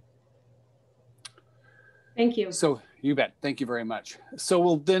 Thank you. So you bet. Thank you very much. So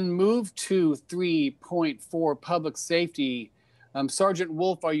we'll then move to 3.4 public safety. Sergeant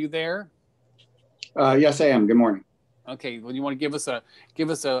Wolf, are you there? Yes, I am. Good morning. Okay. Well, you want to give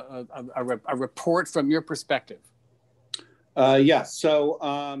us a report from your perspective? Yes. So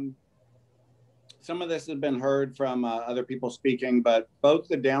some of this has been heard from other people speaking, but both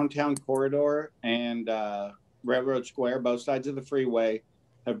the downtown corridor and Railroad Square, both sides of the freeway,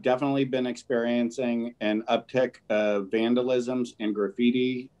 have definitely been experiencing an uptick of vandalisms and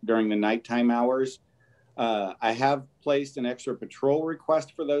graffiti during the nighttime hours. I have placed an extra patrol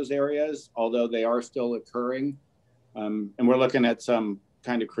request for those areas, although they are still occurring. And we're looking at some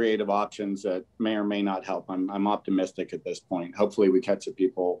kind of creative options that may or may not help. I'm optimistic at this point. Hopefully we catch the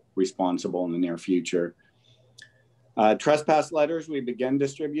people responsible in the near future. Trespass letters we begin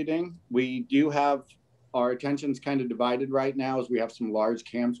distributing. We do have our attention's kind of divided right now as we have some large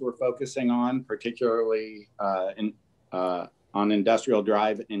camps we're focusing on, particularly on Industrial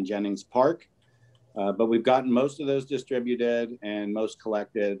Drive in Jennings Park. But we've gotten most of those distributed and most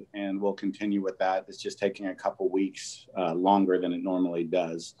collected, and we'll continue with that. It's just taking a couple weeks longer than it normally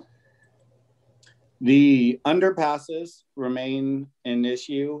does. The underpasses remain an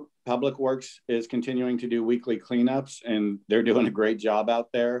issue. Public Works is continuing to do weekly cleanups, and they're doing a great job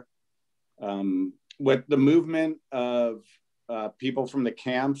out there. With the movement of people from the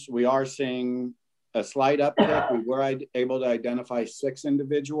camps, we are seeing a slight uptick. We were able to identify 6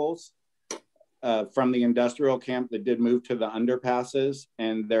 individuals from the industrial camp that did move to the underpasses,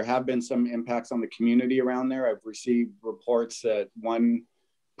 and there have been some impacts on the community around there. I've received reports that one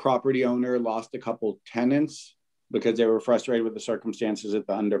property owner lost a couple tenants because they were frustrated with the circumstances at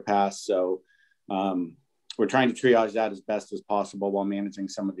the underpass. So we're trying to triage that as best as possible while managing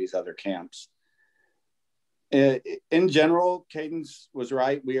some of these other camps. In general, Cadence was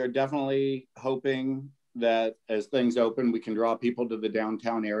right. We are definitely hoping that as things open, we can draw people to the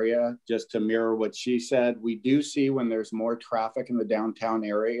downtown area. Just to mirror what she said, we do see when there's more traffic in the downtown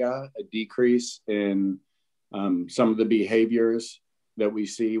area, a decrease in some of the behaviors that we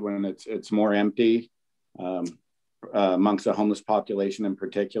see when it's more empty amongst the homeless population in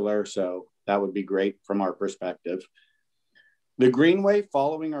particular. So that would be great from our perspective. The Greenway,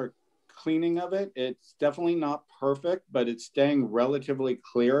 following our cleaning of it, it's definitely not perfect, but it's staying relatively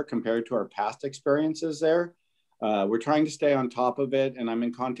clear compared to our past experiences there. We're trying to stay on top of it, and I'm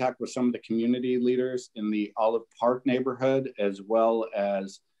in contact with some of the community leaders in the Olive Park neighborhood, as well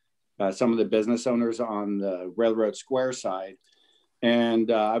as some of the business owners on the Railroad Square side.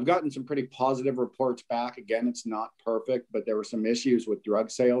 And I've gotten some pretty positive reports back. Again, it's not perfect, but there were some issues with drug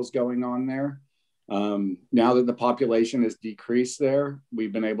sales going on there. Now that the population has decreased there,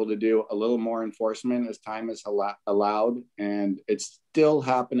 we've been able to do a little more enforcement as time is allowed, and it's still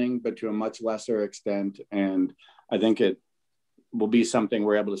happening, but to a much lesser extent. And I think it will be something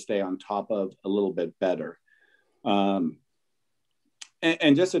we're able to stay on top of a little bit better. And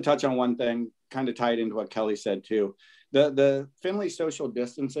just to touch on one thing, kind of tied into what Kelly said too, the Finley social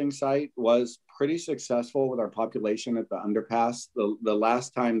distancing site was pretty successful with our population at the underpass. The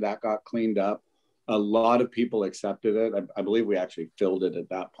last time that got cleaned up, a lot of people accepted it. I believe we actually filled it at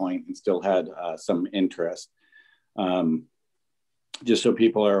that point and still had some interest, just so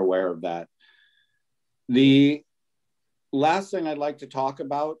people are aware of that. The last thing I'd like to talk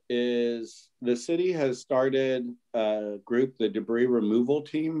about is the city has started a group, the debris removal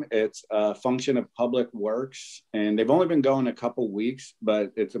team. It's a function of Public Works, and they've only been going a couple weeks,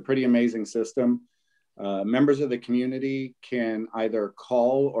 but it's a pretty amazing system. Members of the community can either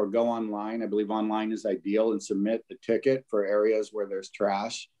call or go online. I believe online is ideal, and submit the ticket for areas where there's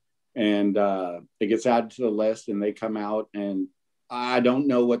trash. And it gets added to the list, and they come out. And I don't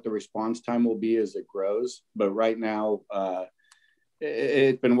know what the response time will be as it grows, but right now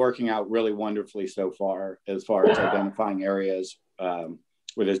it's been working out really wonderfully so far as identifying areas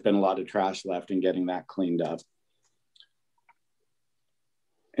where there's been a lot of trash left and getting that cleaned up.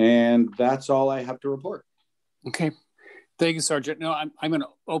 And that's all I have to report. Okay. Thank you, Sergeant. No, I'm going to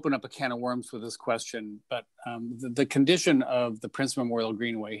open up a can of worms with this question, but the condition of the Prince Memorial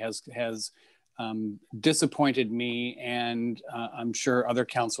Greenway has disappointed me, and I'm sure other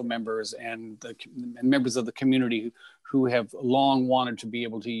council members and members of the community who have long wanted to be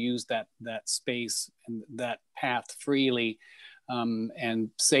able to use that space and that path freely and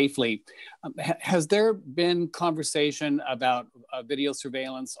safely. Has there been conversation about video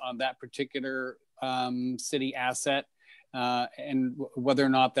surveillance on that particular city asset and whether or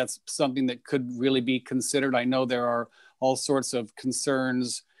not that's something that could really be considered? I know there are all sorts of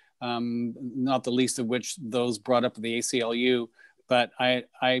concerns, not the least of which those brought up at the ACLU, but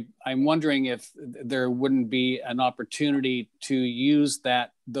I'm wondering if there wouldn't be an opportunity to use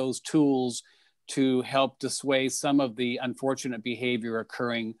those tools to help dissuade some of the unfortunate behavior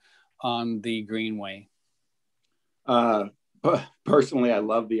occurring on the Greenway. Personally, I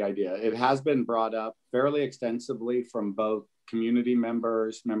love the idea. It has been brought up fairly extensively from both community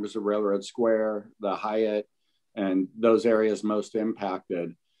members of Railroad Square, the Hyatt, and those areas most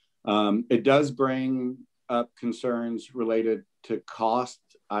impacted. It does bring up concerns related to cost.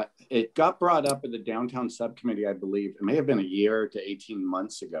 It got brought up at the downtown subcommittee, I believe. It may have been a year to 18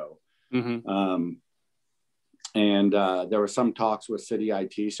 months ago. Mm-hmm. And there were some talks with city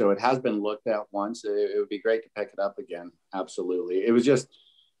IT, so it has been looked at once. It would be great to pick it up again. Absolutely. It was just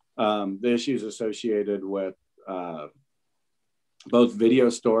the issues associated with both video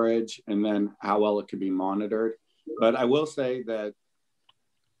storage and then how well it could be monitored. But I will say that,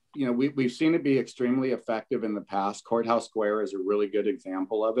 you know, we've seen it be extremely effective in the past. Courthouse Square is a really good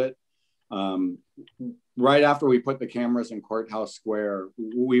example of it. Right after we put the cameras in Courthouse Square,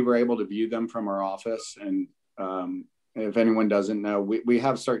 we were able to view them from our office. And if anyone doesn't know, we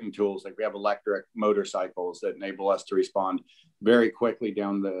have certain tools, like we have electric motorcycles that enable us to respond very quickly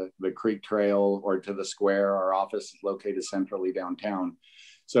down the creek trail or to the square. Our office is located centrally downtown.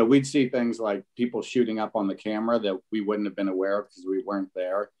 So we'd see things like people shooting up on the camera that we wouldn't have been aware of because we weren't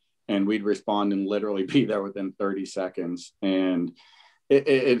there. And we'd respond and literally be there within 30 seconds. And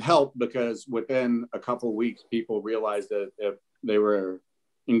it helped because within a couple of weeks, people realized that if they were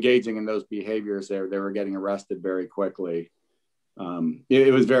engaging in those behaviors, they were getting arrested very quickly.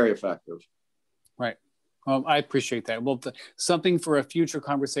 It was very effective. Right. Well, I appreciate that. Well, something for a future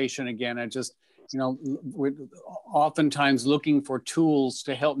conversation. Again, you know, we're oftentimes looking for tools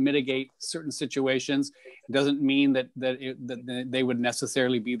to help mitigate certain situations. It doesn't mean that they would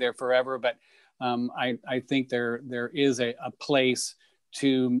necessarily be there forever, but I think there is a place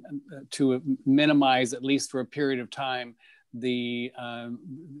to minimize, at least for a period of time,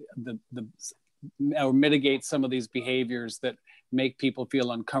 or mitigate some of these behaviors that make people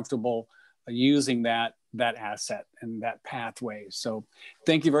feel uncomfortable using that asset and that pathway. So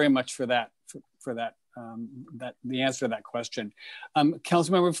thank you very much for that, the answer to that question.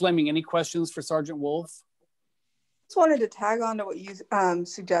 Councilmember Fleming, any questions for Sergeant Wolf? Just wanted to tag on to what you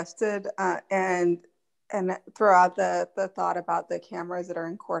suggested and throw out the thought about the cameras that are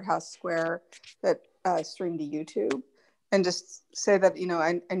in Courthouse Square that stream to YouTube, and just say that, you know,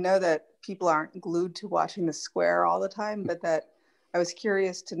 I know that people aren't glued to watching the square all the time, but that I was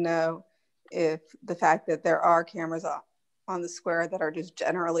curious to know if the fact that there are cameras on the square that are just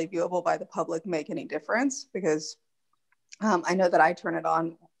generally viewable by the public make any difference, because I know that I turn it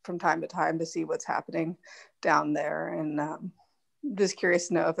on from time to time to see what's happening down there, and just curious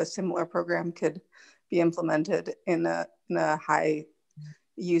to know if a similar program could be implemented in a high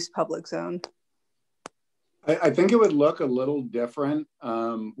use public zone. I think it would look a little different.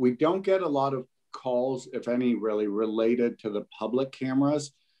 We don't get a lot of calls, if any, really related to the public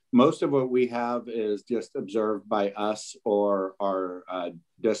cameras. Most of what we have is just observed by us or our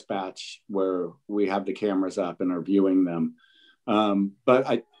dispatch, where we have the cameras up and are viewing them. But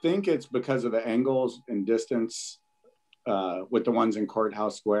I think it's because of the angles and distance with the ones in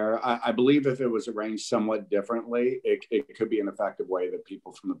Courthouse Square. I believe if it was arranged somewhat differently, it could be an effective way that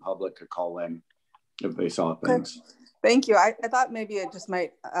people from the public could call in if they saw things. Okay. Thank you. I thought maybe it just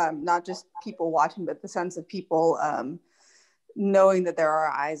might, not just people watching, but the sense of people knowing that there are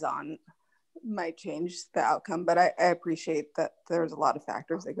eyes on might change the outcome. But I appreciate that there's a lot of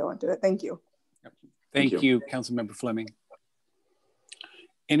factors that go into it. Thank you. Thank you, Councilmember Fleming.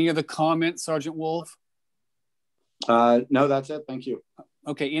 Any other comments, Sergeant Wolf? No, that's it. Thank you.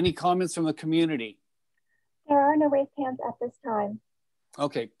 Okay, any comments from the community? There are no raised hands at this time.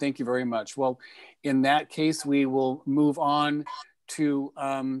 Okay, thank you very much. Well, in that case, we will move on to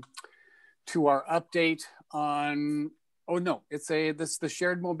our update on, oh no, it's the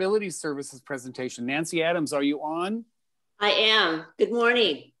Shared Mobility Services presentation. Nancy Adams, are you on? I am. Good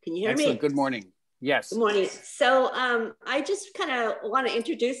morning. Can you hear me? Good morning. Yes. Good morning. So I just kind of want to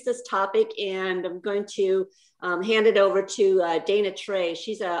introduce this topic, and I'm going to hand it over to Dana Trey.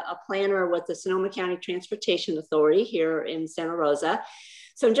 She's a planner with the Sonoma County Transportation Authority here in Santa Rosa.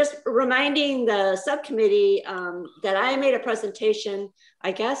 So I'm just reminding the subcommittee that I made a presentation,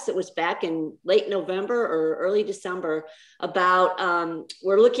 I guess it was back in late November or early December, about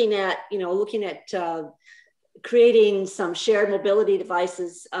we're looking at creating some shared mobility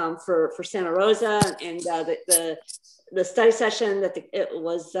devices for Santa Rosa, and the study session that it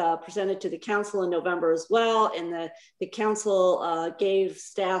was presented to the council in November as well. And the council gave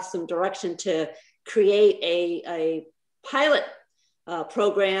staff some direction to create a pilot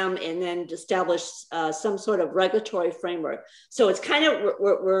program and then establish some sort of regulatory framework. So it's kind of,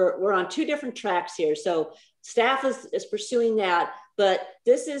 we're on two different tracks here. So staff is pursuing that, but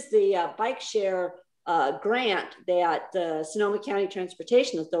this is the bike share grant that the Sonoma County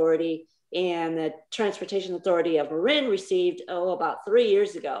Transportation Authority and the Transportation Authority of Marin received, about 3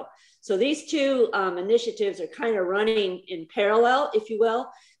 years ago. So these two initiatives are kind of running in parallel, if you will.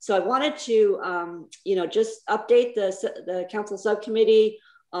 So I wanted to, just update the council subcommittee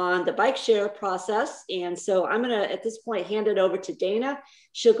on the bike share process. And so I'm gonna, at this point, hand it over to Dana.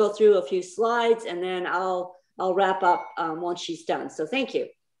 She'll go through a few slides, and then I'll wrap up once she's done. So thank you.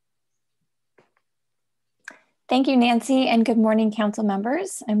 Thank you, Nancy, and good morning, council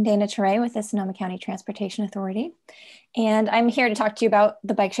members. I'm Dana Teray with the Sonoma County Transportation Authority, and I'm here to talk to you about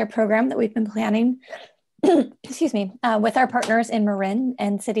the bike share program that we've been planning, excuse me, with our partners in Marin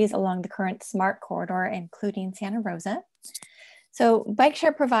and cities along the current SMART corridor, including Santa Rosa. So bike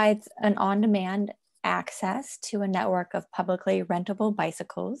share provides an on-demand access to a network of publicly rentable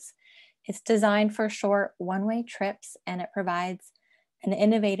bicycles. It's designed for short one-way trips, and it provides an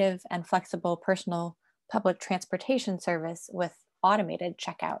innovative and flexible personal public transportation service with automated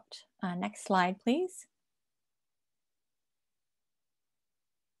checkout. Next slide, please.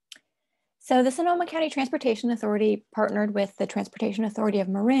 So the Sonoma County Transportation Authority partnered with the Transportation Authority of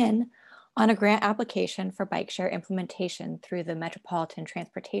Marin on a grant application for bike share implementation through the Metropolitan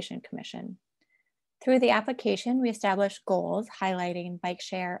Transportation Commission. Through the application, we established goals highlighting bike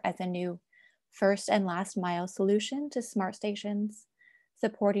share as a new first and last mile solution to smart stations,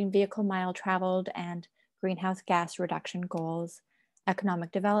 supporting vehicle mile traveled and greenhouse gas reduction goals,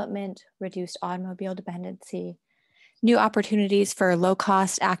 economic development, reduced automobile dependency, new opportunities for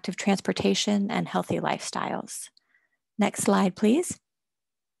low-cost active transportation, and healthy lifestyles. Next slide, please.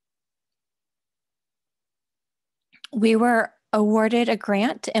 We were awarded a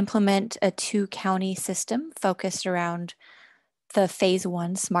grant to implement a 2-county system focused around the Phase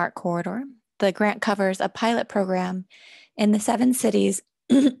 1 Smart Corridor. The grant covers a pilot program in the 7 cities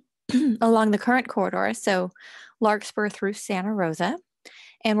along the current corridor, so Larkspur through Santa Rosa.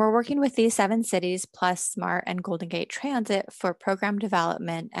 And we're working with these 7 cities plus SMART and Golden Gate Transit for program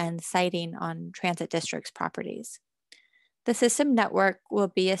development and siting on transit districts properties. The system network will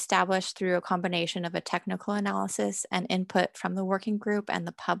be established through a combination of a technical analysis and input from the working group and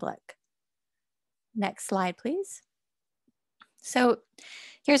the public. Next slide, please. So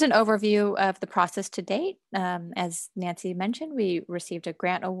here's an overview of the process to date. As Nancy mentioned, we received a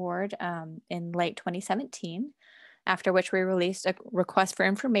grant award in late 2017, after which we released a request for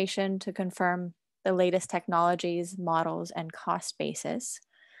information to confirm the latest technologies, models, and cost basis,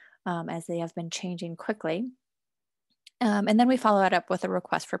 as they have been changing quickly. And then we follow it up with a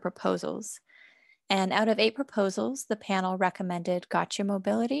request for proposals. And out of 8 proposals, the panel recommended Gotcha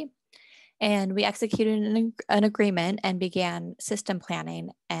Mobility, and we executed an agreement and began system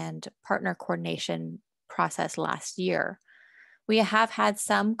planning and partner coordination process last year. We have had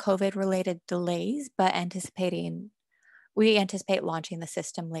some COVID-related delays, but we anticipate launching the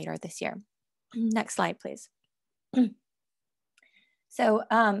system later this year. Next slide, please. So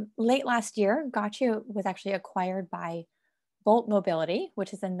late last year, Gotcha was actually acquired by Bolt Mobility,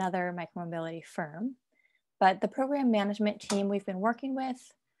 which is another micromobility firm. But the program management team we've been working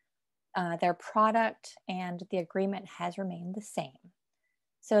with, their product and the agreement has remained the same.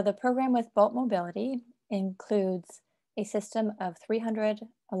 So the program with Bolt Mobility includes a system of 300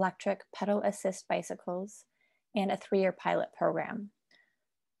 electric pedal assist bicycles and a 3-year pilot program.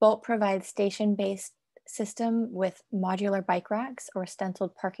 Bolt provides station-based system with modular bike racks or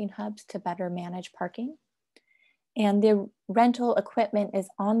stenciled parking hubs to better manage parking. And the rental equipment is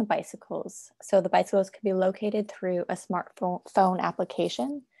on the bicycles. So the bicycles can be located through a smartphone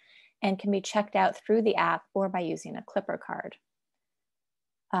application and can be checked out through the app or by using a Clipper card.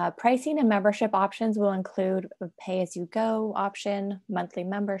 Pricing and membership options will include a pay-as-you-go option, monthly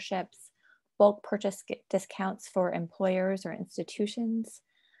memberships, bulk purchase discounts for employers or institutions,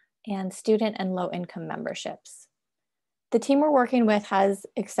 and student and low-income memberships. The team we're working with has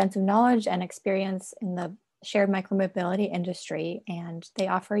extensive knowledge and experience in the shared micromobility industry, and they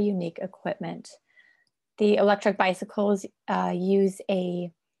offer unique equipment. The electric bicycles use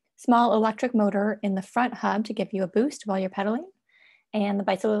a small electric motor in the front hub to give you a boost while you're pedaling. And the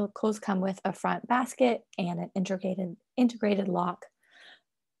bicycles come with a front basket and an integrated lock.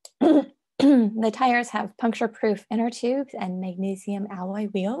 The tires have puncture-proof inner tubes and magnesium alloy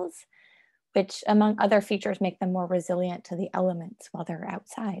wheels, which among other features make them more resilient to the elements while they're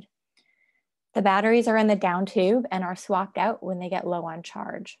outside. The batteries are in the down tube and are swapped out when they get low on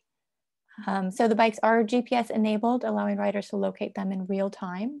charge. So the bikes are GPS enabled, allowing riders to locate them in real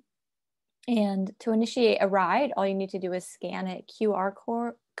time. And to initiate a ride, all you need to do is scan a QR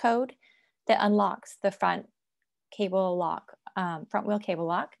code that unlocks the front wheel cable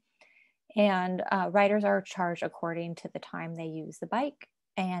lock. And riders are charged according to the time they use the bike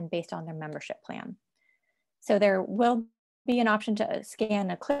and based on their membership plan. So there will be an option to scan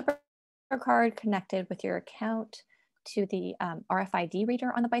a Clipper card connected with your account to the RFID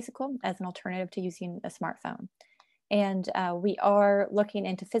reader on the bicycle as an alternative to using a smartphone. And we are looking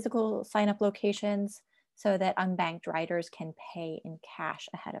into physical sign-up locations so that unbanked riders can pay in cash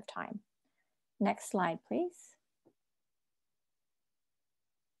ahead of time. Next slide, please.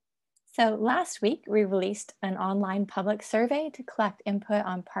 So last week, we released an online public survey to collect input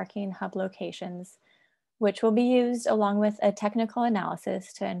on parking hub locations, which will be used along with a technical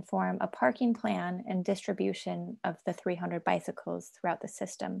analysis to inform a parking plan and distribution of the 300 bicycles throughout the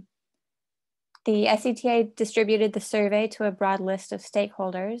system. The SCTA distributed the survey to a broad list of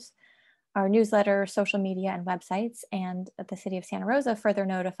stakeholders, our newsletter, social media, and websites, and the City of Santa Rosa further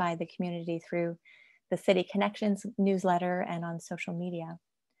notified the community through the City Connections newsletter and on social media.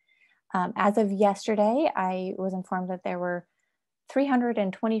 As of yesterday, I was informed that there were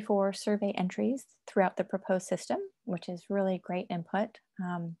 324 survey entries throughout the proposed system, which is really great input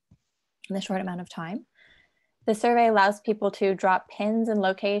in a short amount of time. The survey allows people to drop pins and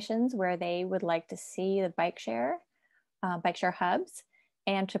locations where they would like to see the bike share hubs,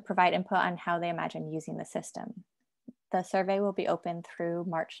 and to provide input on how they imagine using the system. The survey will be open through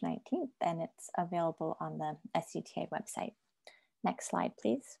March 19th, and it's available on the SCTA website. Next slide,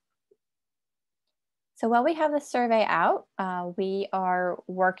 please. So while we have the survey out, we are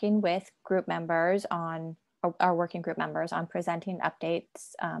working with group members on, our working group members on presenting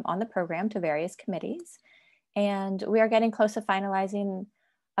updates on the program to various committees. And we are getting close to finalizing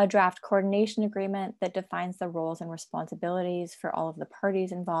a draft coordination agreement that defines the roles and responsibilities for all of the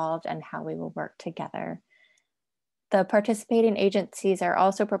parties involved and how we will work together. The participating agencies are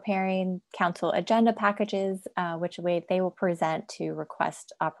also preparing council agenda packages, which they will present to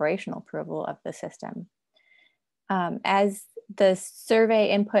request operational approval of the system. As the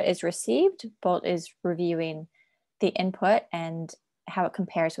survey input is received, Bolt is reviewing the input and how it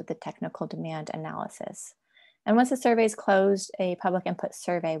compares with the technical demand analysis. And once the survey is closed, a public input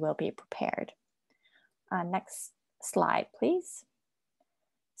survey will be prepared. Next slide, please.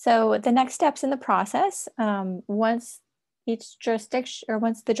 So the next steps in the process, once each jurisdiction, or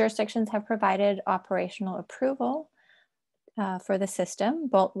once the jurisdictions have provided operational approval for the system,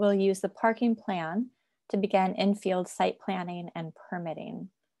 Bolt will use the parking plan to begin in-field site planning and permitting.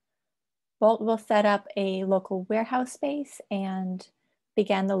 Bolt will set up a local warehouse space and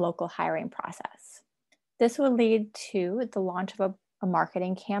begin the local hiring process. This will lead to the launch of a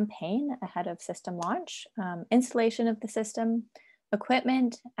marketing campaign ahead of system launch, installation of the system,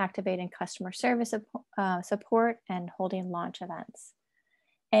 equipment, activating customer service support, and holding launch events.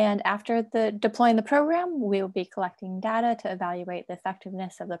 And after deploying the program, we will be collecting data to evaluate the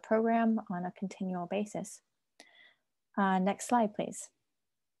effectiveness of the program on a continual basis. Next slide, please.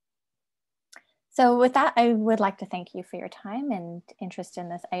 So with that, I would like to thank you for your time and interest in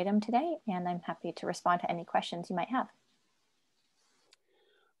this item today, and I'm happy to respond to any questions you might have.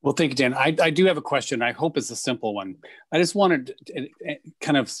 Well, thank you, Dan. I do have a question. I hope it's a simple one. I just wanted to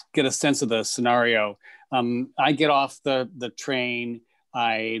kind of get a sense of the scenario. I get off the train,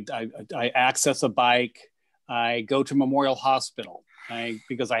 I access a bike, I go to Memorial Hospital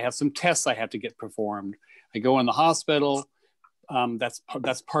because I have some tests I have to get performed. I go in the hospital,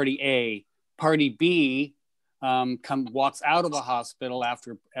 that's party A. Party B walks out of the hospital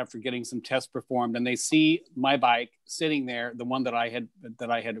after getting some tests performed, and they see my bike sitting there, the one that I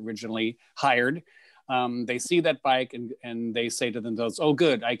had originally hired. They see that bike and they say to themselves, "Oh,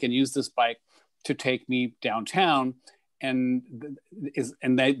 good, I can use this bike to take me downtown." And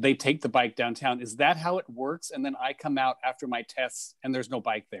they take the bike downtown. Is that how it works? And then I come out after my tests and there's no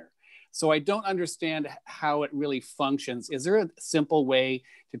bike there. So I don't understand how it really functions. Is there a simple way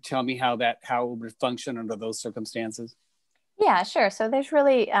to tell me how it would function under those circumstances? Yeah, sure. So there's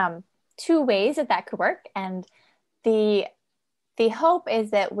really two ways that could work. And the hope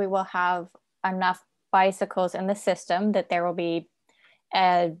is that we will have enough bicycles in the system that there will be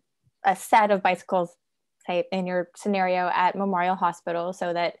a set of bicycles, say in your scenario at Memorial Hospital,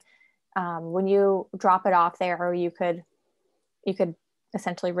 so that when you drop it off there, or you could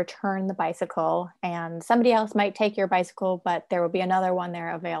essentially return the bicycle, and somebody else might take your bicycle, but there will be another one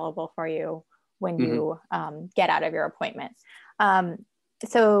there available for you when you get out of your appointment.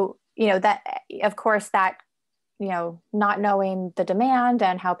 So, that, of course, that, not knowing the demand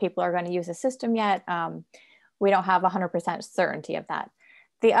and how people are going to use the system yet, we don't have 100% certainty of that.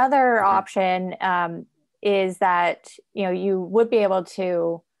 The other option is that, you would be able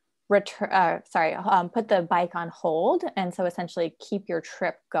to put the bike on hold, and so essentially keep your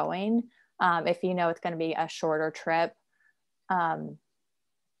trip going if it's going to be a shorter trip, and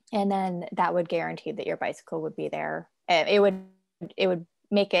then that would guarantee that your bicycle would be there. It would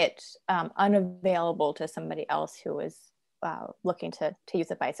make it unavailable to somebody else who is looking to use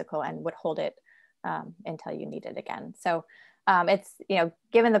a bicycle, and would hold it until you need it again. So it's,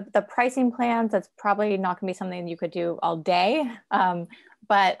 given the pricing plans, that's probably not going to be something you could do all day.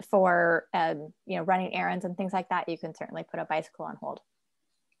 But for, running errands and things like that, you can certainly put a bicycle on hold.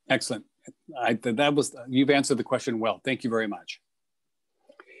 Excellent. You've answered the question well. Thank you very much.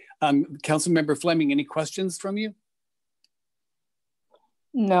 Councilmember Fleming, any questions from you?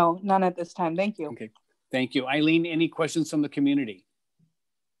 No, none at this time. Thank you. Okay, thank you. Eileen, any questions from the community?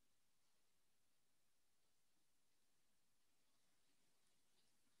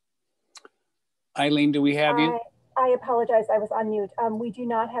 Eileen, do we have you? I apologize, I was on mute. We do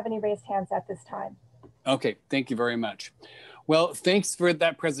not have any raised hands at this time. Okay, thank you very much. Well, thanks for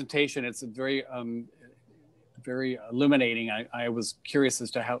that presentation. It's a very, very illuminating. I was curious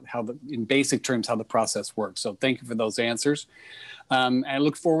as to in basic terms, how the process works. So thank you for those answers. I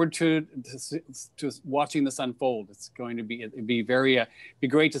look forward to watching this unfold. It's going to be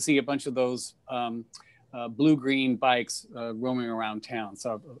great to see a bunch of those blue-green bikes roaming around town.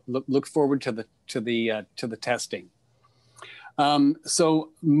 So look forward to the testing.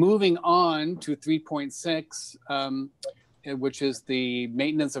 So moving on to 3.6, which is the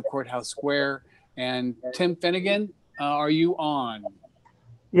maintenance of Courthouse Square And Tim Finnegan, are you on?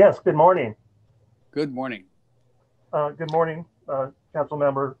 Yes, good morning. Good morning. Good morning,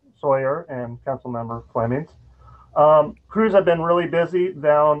 Councilmember Sawyer and Councilmember Flemings. Crews have been really busy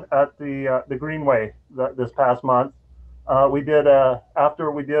down at the Greenway this past month. We did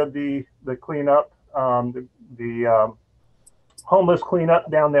after we did the cleanup, the homeless cleanup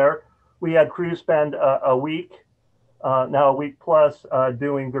down there. We had crews spend a week, now a week plus,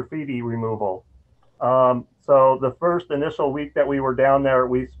 doing graffiti removal. So the first initial week that we were down there,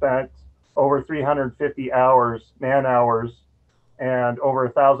 we spent over 350 hours, man hours, and over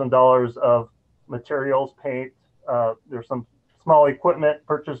 $1,000 of materials, paint. There's some small equipment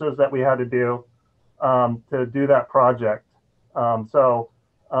purchases that we had to do that project.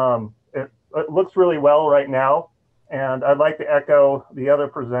 It looks really well right now. And I'd like to echo the other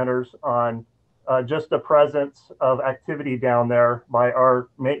presenters on just the presence of activity down there by our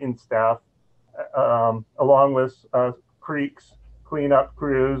maintenance staff, along with creeks, cleanup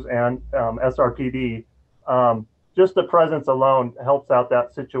crews, and SRPD. Just the presence alone helps out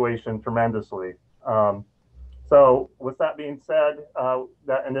that situation tremendously. So with that being said,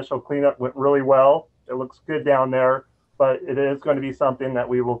 that initial cleanup went really well. It looks good down there, but it is going to be something that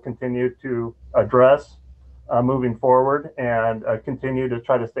we will continue to address moving forward and continue to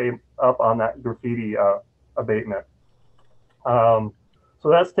try to stay up on that graffiti abatement. So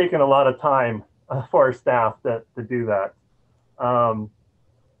that's taken a lot of time for our staff to do that.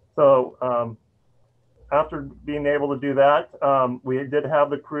 After being able to do that, we did have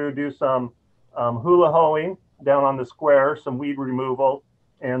the crew do some hula hoeing down on the square, some weed removal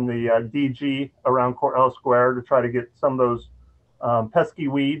in the DG around Courthouse Square to try to get some of those pesky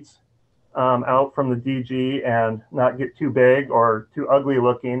weeds out from the DG and not get too big or too ugly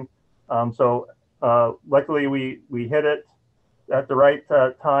looking. Luckily we hit it at the right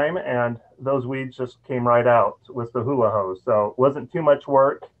time, and those weeds just came right out with the hula hose. So it wasn't too much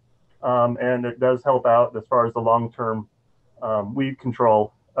work, and it does help out as far as the long-term weed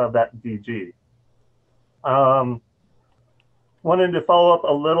control of that DG. Wanted to follow up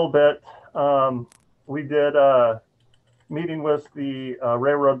a little bit. We did a meeting with the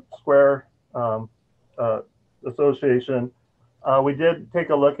Railroad Square Association. We did take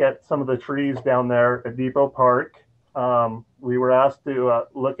a look at some of the trees down there at Depot Park. We were asked to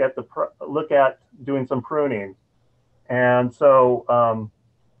look at doing some pruning, and so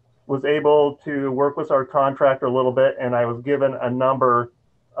was able to work with our contractor a little bit, and I was given a number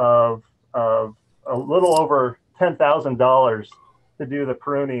of a little over $10,000 to do the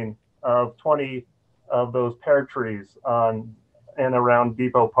pruning of 20 of those pear trees on and around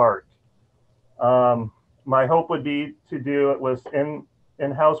Depot Park. My hope would be to do it with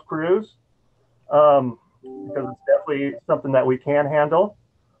in-house crews, because it's definitely something that we can handle,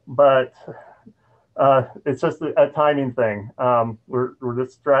 but it's just a timing thing. We're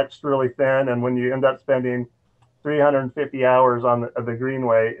just stretched really thin, and when you end up spending 350 hours on the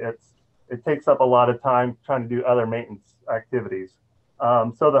Greenway, it takes up a lot of time trying to do other maintenance activities.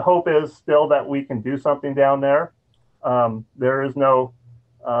 So the hope is still that we can do something down there. There is no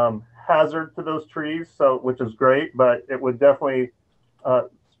hazard to those trees, which is great, but it would definitely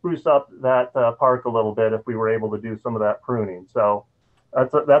spruce up that park a little bit if we were able to do some of that pruning. So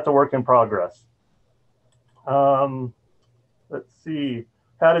that's a work in progress. Let's see,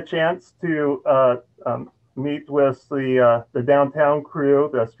 had a chance to meet with the downtown crew,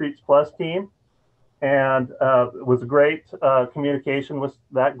 the Streets Plus team, and it was great communication with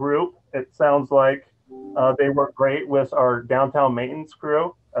that group. It sounds like they work great with our downtown maintenance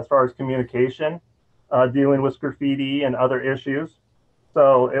crew as far as communication, dealing with graffiti and other issues.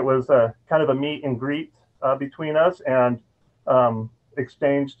 So it was kind of a meet and greet between us, and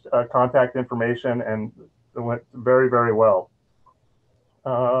exchanged contact information, and it went very, very well.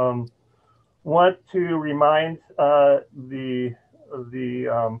 Want to remind the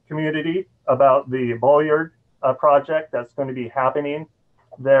community about the Bolliard project that's going to be happening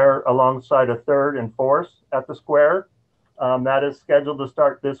there alongside a 3rd and 4th at the square. That is scheduled to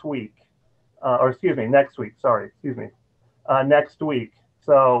start this week, next week, next week.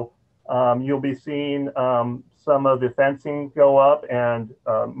 So you'll be seeing some of the fencing go up and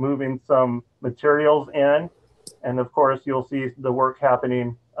moving some materials in. And of course, you'll see the work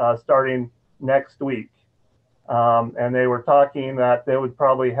happening starting next week. And they were talking that they would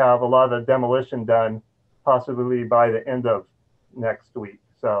probably have a lot of demolition done possibly by the end of next week.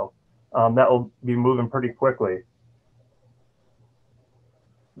 So that will be moving pretty quickly.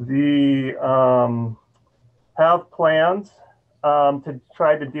 Have plans to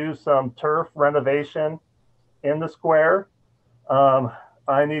try to do some turf renovation in the square.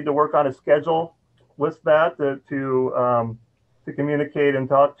 I need to work on a schedule with that to communicate and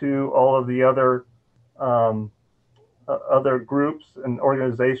talk to all of the other other groups and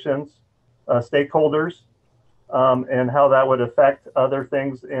organizations, stakeholders, and how that would affect other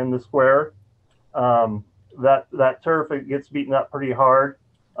things in the square. That turf, it gets beaten up pretty hard.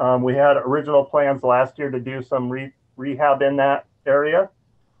 We had original plans last year to do some rehab in that area,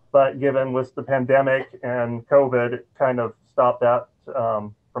 but given with the pandemic and COVID, it kind of stopped that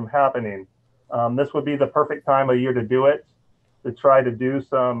from happening. This would be the perfect time of year to do it, to try to do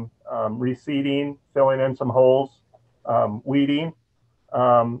some reseeding, filling in some holes, weeding.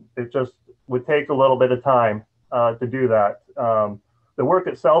 It just would take a little bit of time to do that. The work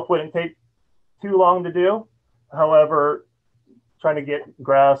itself wouldn't take too long to do. However, trying to get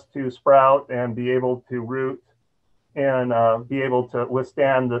grass to sprout and be able to root and be able to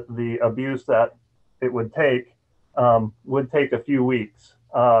withstand the abuse that it would take a few weeks,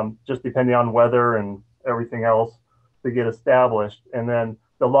 just depending on weather and everything else to get established. And then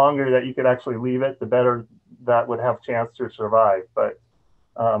the longer that you could actually leave it, the better that would have a chance to survive. But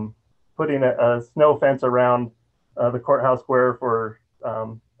putting a snow fence around the courthouse square for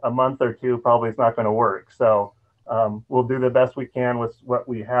a month or two probably is not going to work. So we'll do the best we can with what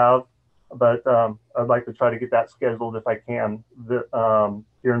we have, but I'd like to try to get that scheduled if I can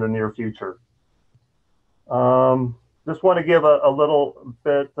here in the near future. Just want to give a little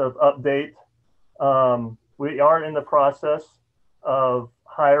bit of update. We are in the process of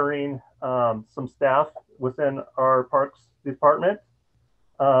hiring some staff within our parks department.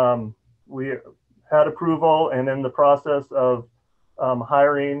 We had approval and in the process of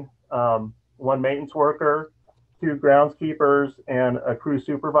hiring one maintenance worker, 2 groundskeepers, and a crew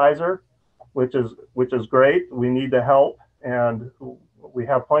supervisor, which is great. We need the help, and we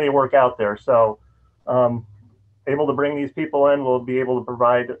have plenty of work out there. So able to bring these people in, we'll be able to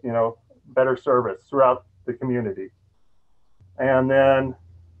provide, better service throughout the community. And then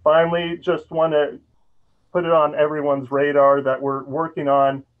finally, just want to put it on everyone's radar that we're working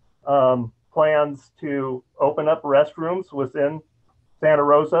on plans to open up restrooms within Santa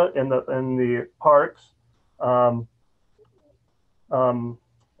Rosa in the parks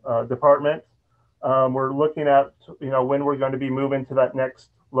department. We're looking at when we're going to be moving to that next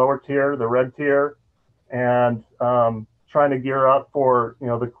lower tier, the red tier, and trying to gear up for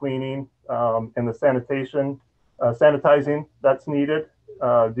the cleaning and the sanitizing that's needed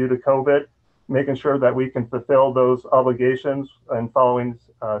due to COVID, making sure that we can fulfill those obligations and following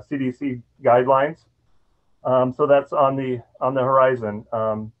CDC guidelines. So that's on the horizon.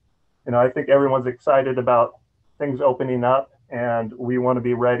 I think everyone's excited about things opening up, and we want to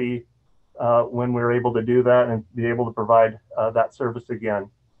be ready when we're able to do that and be able to provide that service again.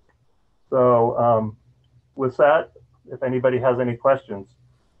 So with that, if anybody has any questions.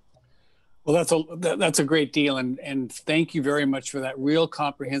 Well, that's a great deal, and thank you very much for that real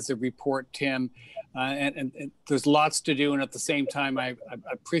comprehensive report, Tim. And there's lots to do, and at the same time, I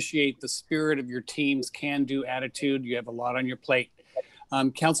appreciate the spirit of your team's can-do attitude. You have a lot on your plate.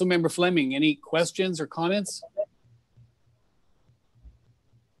 Councilmember Fleming, any questions or comments?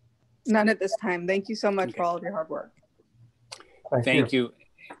 None at this time. Thank you so much for all of your hard work. Thank you.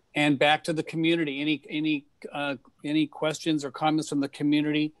 And back to the community. Any questions or comments from the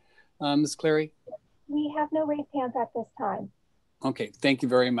community, Ms. Clary? We have no raised hands at this time. Okay, thank you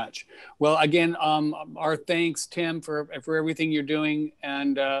very much. Well, again, our thanks, Tim, for everything you're doing,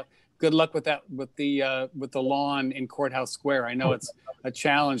 and good luck with that, with the lawn in Courthouse Square. I know it's a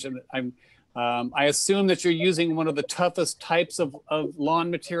challenge, and I assume that you're using one of the toughest types of lawn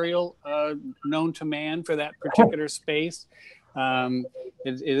material known to man for that particular space.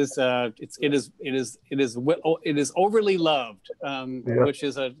 It is overly loved, which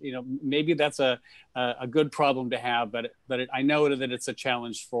is maybe that's a good problem to have, but I know that it's a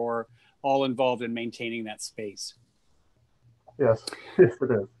challenge for all involved in maintaining that space. Yes, yes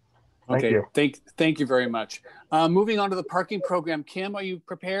it is. Thank you. Thank you very much. Moving on to the parking program, Kim, are you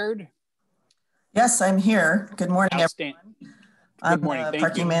prepared? Yes, I'm here. Good morning, everyone. Good morning. I'm the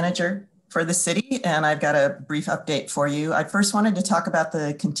parking manager for the city, and I've got a brief update for you. I first wanted to talk about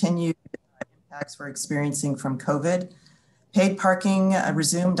the continued impacts we're experiencing from COVID. Paid parking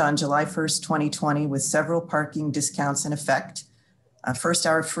resumed on July 1st, 2020 with several parking discounts in effect. First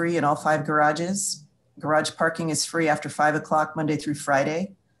hour free in all 5 garages. Garage parking is free after 5 o'clock Monday through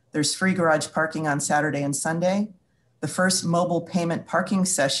Friday. There's free garage parking on Saturday and Sunday. The first mobile payment parking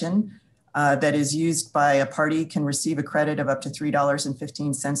session that is used by a party can receive a credit of up to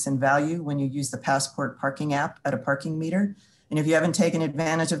 $3.15 in value when you use the Passport parking app at a parking meter. And if you haven't taken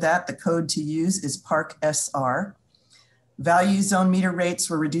advantage of that, the code to use is PARKSR. Value zone meter rates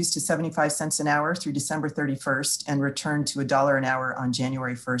were reduced to 75 cents an hour through December 31st and returned to $1 an hour on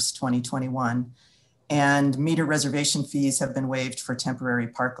January 1st, 2021. And meter reservation fees have been waived for temporary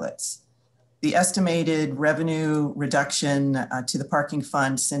parklets. The estimated revenue reduction to the parking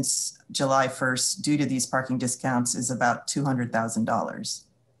fund since July 1st due to these parking discounts is about $200,000.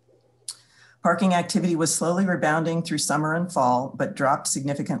 Parking activity was slowly rebounding through summer and fall, but dropped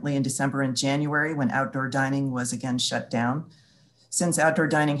significantly in December and January when outdoor dining was again shut down. Since outdoor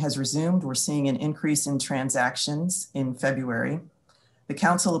dining has resumed, we're seeing an increase in transactions in February. The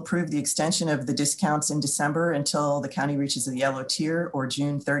council approved the extension of the discounts in December until the county reaches the yellow tier or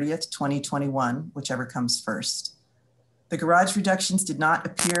June 30th, 2021, whichever comes first. The garage reductions do not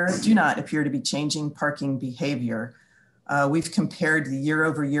appear to be changing parking behavior. We've compared the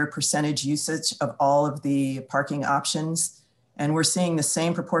year-over-year percentage usage of all of the parking options, and we're seeing the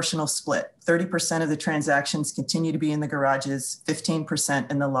same proportional split. 30% of the transactions continue to be in the garages,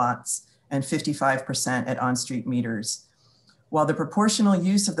 15% in the lots, and 55% at on-street meters. While the proportional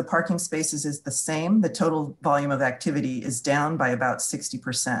use of the parking spaces is the same, the total volume of activity is down by about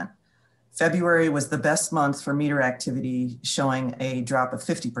 60%. February was the best month for meter activity, showing a drop of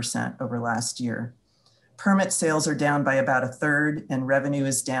 50% over last year. Permit sales are down by about a third, and revenue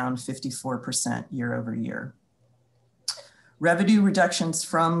is down 54% year over year. Revenue reductions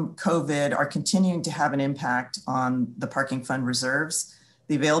from COVID are continuing to have an impact on the parking fund reserves.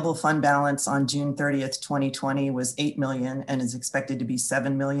 The available fund balance on June 30th, 2020 was $8 million and is expected to be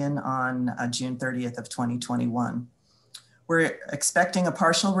 $7 million on June 30th of 2021. We're expecting a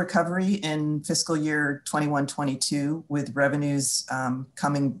partial recovery in fiscal year 21-22 with revenues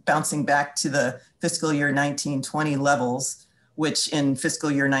bouncing back to the fiscal year 19-20 levels, which in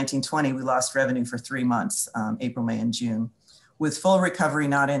fiscal year 19-20, we lost revenue for 3 months, April, May, and June, with full recovery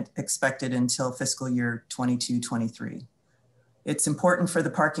not expected until fiscal year 22-23. It's important for the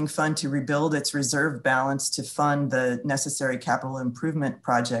parking fund to rebuild its reserve balance to fund the necessary capital improvement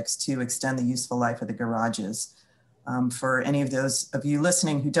projects to extend the useful life of the garages. For any of those of you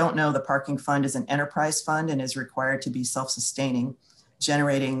listening who don't know, the parking fund is an enterprise fund and is required to be self-sustaining,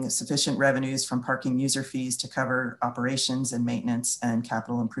 generating sufficient revenues from parking user fees to cover operations and maintenance and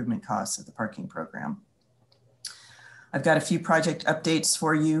capital improvement costs of the parking program. I've got a few project updates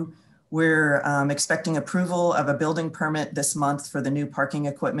for you. We're expecting approval of a building permit this month for the new parking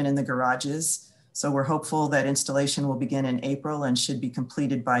equipment in the garages. So we're hopeful that installation will begin in April and should be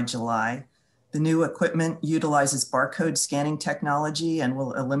completed by July. The new equipment utilizes barcode scanning technology and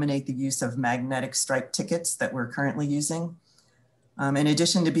will eliminate the use of magnetic stripe tickets that we're currently using. In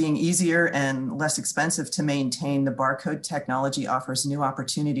addition to being easier and less expensive to maintain, the barcode technology offers new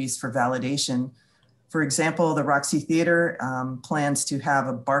opportunities for validation. For example, the Roxy Theater plans to have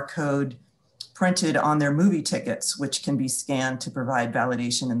a barcode printed on their movie tickets, which can be scanned to provide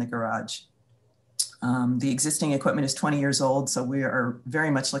validation in the garage. The existing equipment is 20 years old, so we are very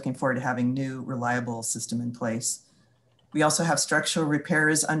much looking forward to having new, reliable system in place. We also have structural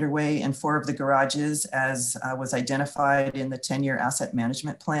repairs underway in 4 of the garages, as was identified in the 10-year asset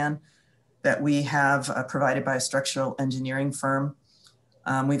management plan that we have provided by a structural engineering firm.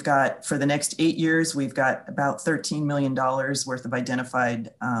 We've got, for the next 8 years, we've got about $13 million worth of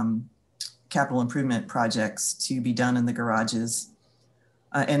identified capital improvement projects to be done in the garages.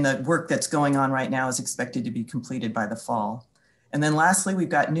 And the work that's going on right now is expected to be completed by the fall. And then lastly, we've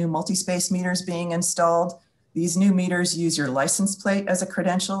got new multi-space meters being installed. These new meters use your license plate as a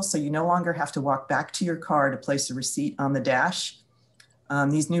credential, so you no longer have to walk back to your car to place a receipt on the dash.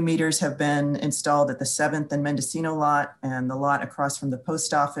 These new meters have been installed at the 7th and Mendocino lot and the lot across from the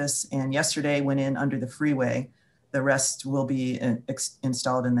post office, and yesterday went in under the freeway. The rest will be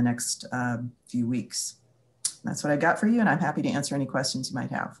installed in the next few weeks. That's what I got for you, and I'm happy to answer any questions you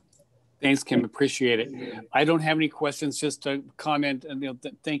might have. Thanks, Kim. Appreciate it. I don't have any questions, just a comment. And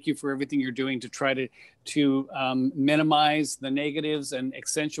thank you for everything you're doing to try to minimize the negatives and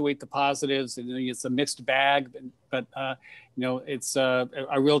accentuate the positives. And it's a mixed bag, but it's a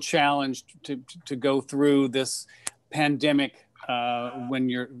real challenge to go through this pandemic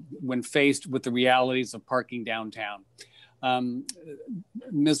when faced with the realities of parking downtown.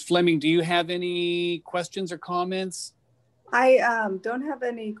 Ms. Fleming, do you have any questions or comments? I don't have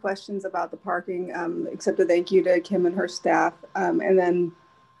any questions about the parking, except a thank you to Kim and her staff. And then,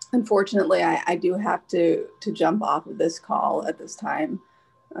 unfortunately, I do have to jump off of this call at this time.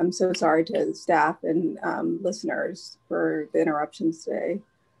 I'm so sorry to the staff and listeners for the interruptions today.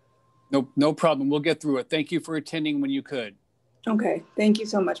 No problem. We'll get through it. Thank you for attending when you could. Okay. Thank you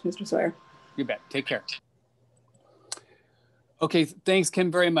so much, Mr. Sawyer. You bet. Take care. Okay. Thanks,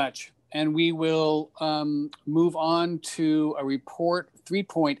 Kim, very much. and we will move on to a report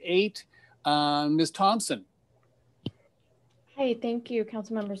 3.8. Ms. Thompson. Hey, thank you,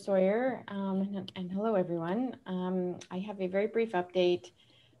 Councilmember Sawyer, and hello, everyone. I have a very brief update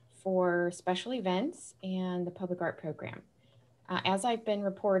for special events and the public art program. As I've been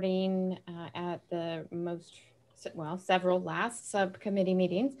reporting at the several last subcommittee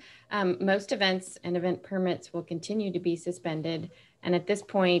meetings, most events and event permits will continue to be suspended. And at this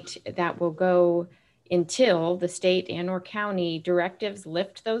point, that will go until the state and/or county directives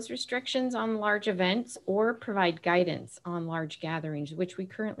lift those restrictions on large events or provide guidance on large gatherings, which we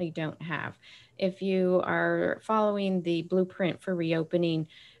currently don't have. If you are following the blueprint for reopening,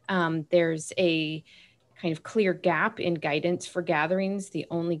 there's a kind of clear gap in guidance for gatherings. The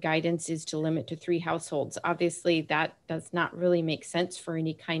only guidance is to limit to 3 households. Obviously, that does not really make sense for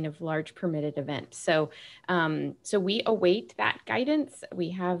any kind of large permitted event. So we await that guidance.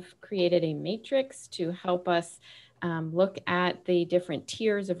 We have created a matrix to help us look at the different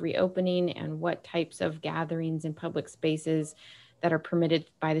tiers of reopening and what types of gatherings in public spaces that are permitted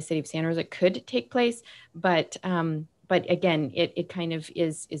by the city of Santa Rosa could take place. But again, it kind of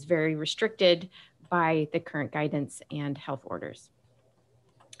is very restricted by the current guidance and health orders.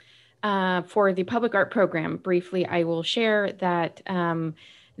 For the public art program, briefly, I will share that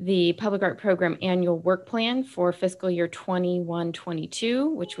the public art program annual work plan for fiscal year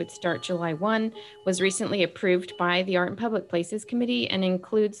 21-22, which would start July 1, was recently approved by the Art and Public Places Committee and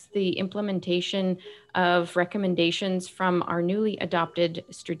includes the implementation of recommendations from our newly adopted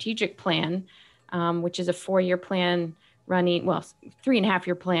strategic plan, which is a 4-year plan running, well,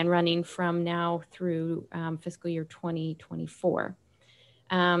 3.5-year plan running from now through fiscal year 2024.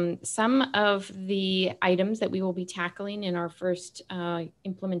 Some of the items that we will be tackling in our first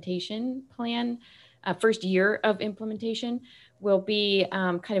implementation plan, first year of implementation, will be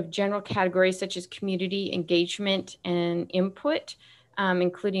kind of general categories such as community engagement and input,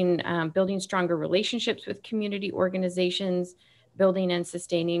 including building stronger relationships with community organizations, building and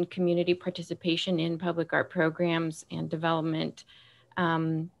sustaining community participation in public art programs and development,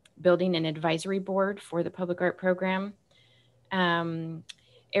 building an advisory board for the public art program. The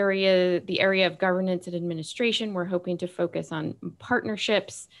area of governance and administration, we're hoping to focus on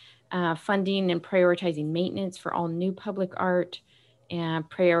partnerships, funding and prioritizing maintenance for all new public art, and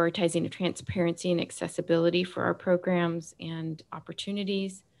prioritizing transparency and accessibility for our programs and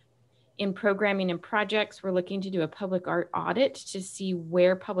opportunities. In programming and projects, we're looking to do a public art audit to see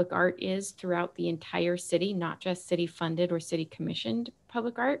where public art is throughout the entire city, not just city funded or city commissioned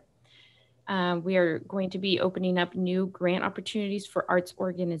public art. We are going to be opening up new grant opportunities for arts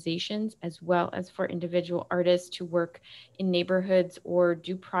organizations as well as for individual artists to work in neighborhoods or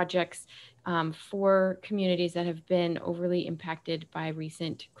do projects for communities that have been overly impacted by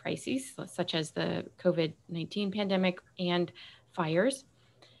recent crises, such as the COVID-19 pandemic and fires.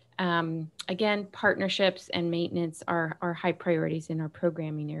 Again, partnerships and maintenance are high priorities in our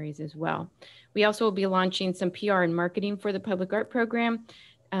programming areas as well. We also will be launching some PR and marketing for the public art program,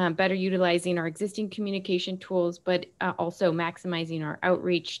 better utilizing our existing communication tools, but also maximizing our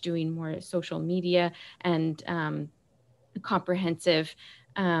outreach, doing more social media and comprehensive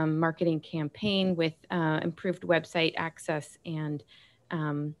marketing campaign with improved website access and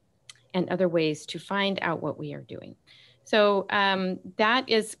other ways to find out what we are doing. So that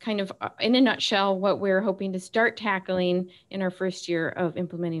is kind of, in a nutshell, what we're hoping to start tackling in our first year of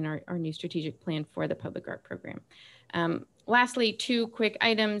implementing our new strategic plan for the public art program. Lastly, 2 quick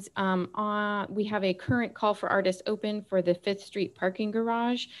items. We have a current call for artists open for the 5th Street parking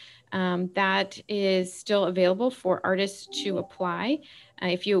garage. That is still available for artists to apply.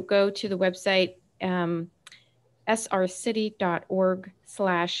 If you go to the website,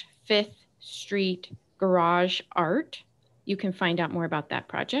 srcity.org/5th Street Garage Art, you can find out more about that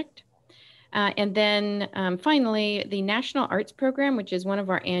project. And then finally, the National Arts Program, which is one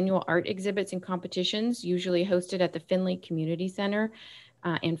of our annual art exhibits and competitions, usually hosted at the Finley Community Center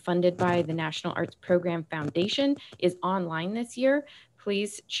and funded by the National Arts Program Foundation, is online this year.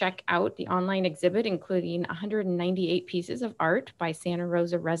 Please check out the online exhibit, including 198 pieces of art by Santa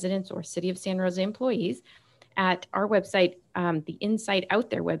Rosa residents or City of Santa Rosa employees, at our website, the Inside Out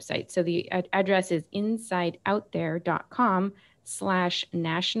There website. So the address is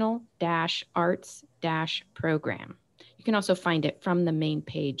insideoutthere.com/national-arts-program. You can also find it from the main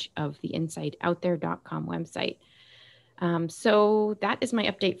page of the insideoutthere.com website. So that is my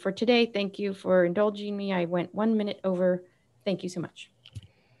update for today. Thank you for indulging me. I went 1 minute over. Thank you so much.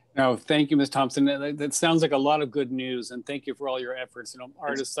 No, thank you, Ms. Thompson. That sounds like a lot of good news, and thank you for all your efforts. You know,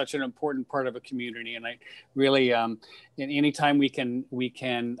 art is such an important part of a community, and I really, anytime we can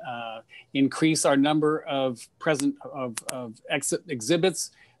increase our number of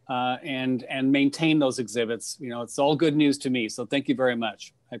exhibits and maintain those exhibits, you know, it's all good news to me. So thank you very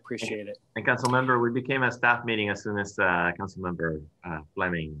much. I appreciate it. And Council Member, we became a staff meeting as soon as Council Member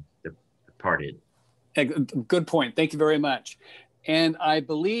Fleming departed. Good point. Thank you very much. And I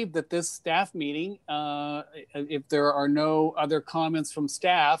believe that this staff meeting, if there are no other comments from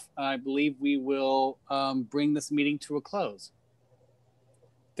staff, I believe we will bring this meeting to a close.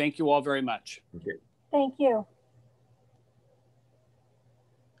 Thank you all very much. Okay. Thank you.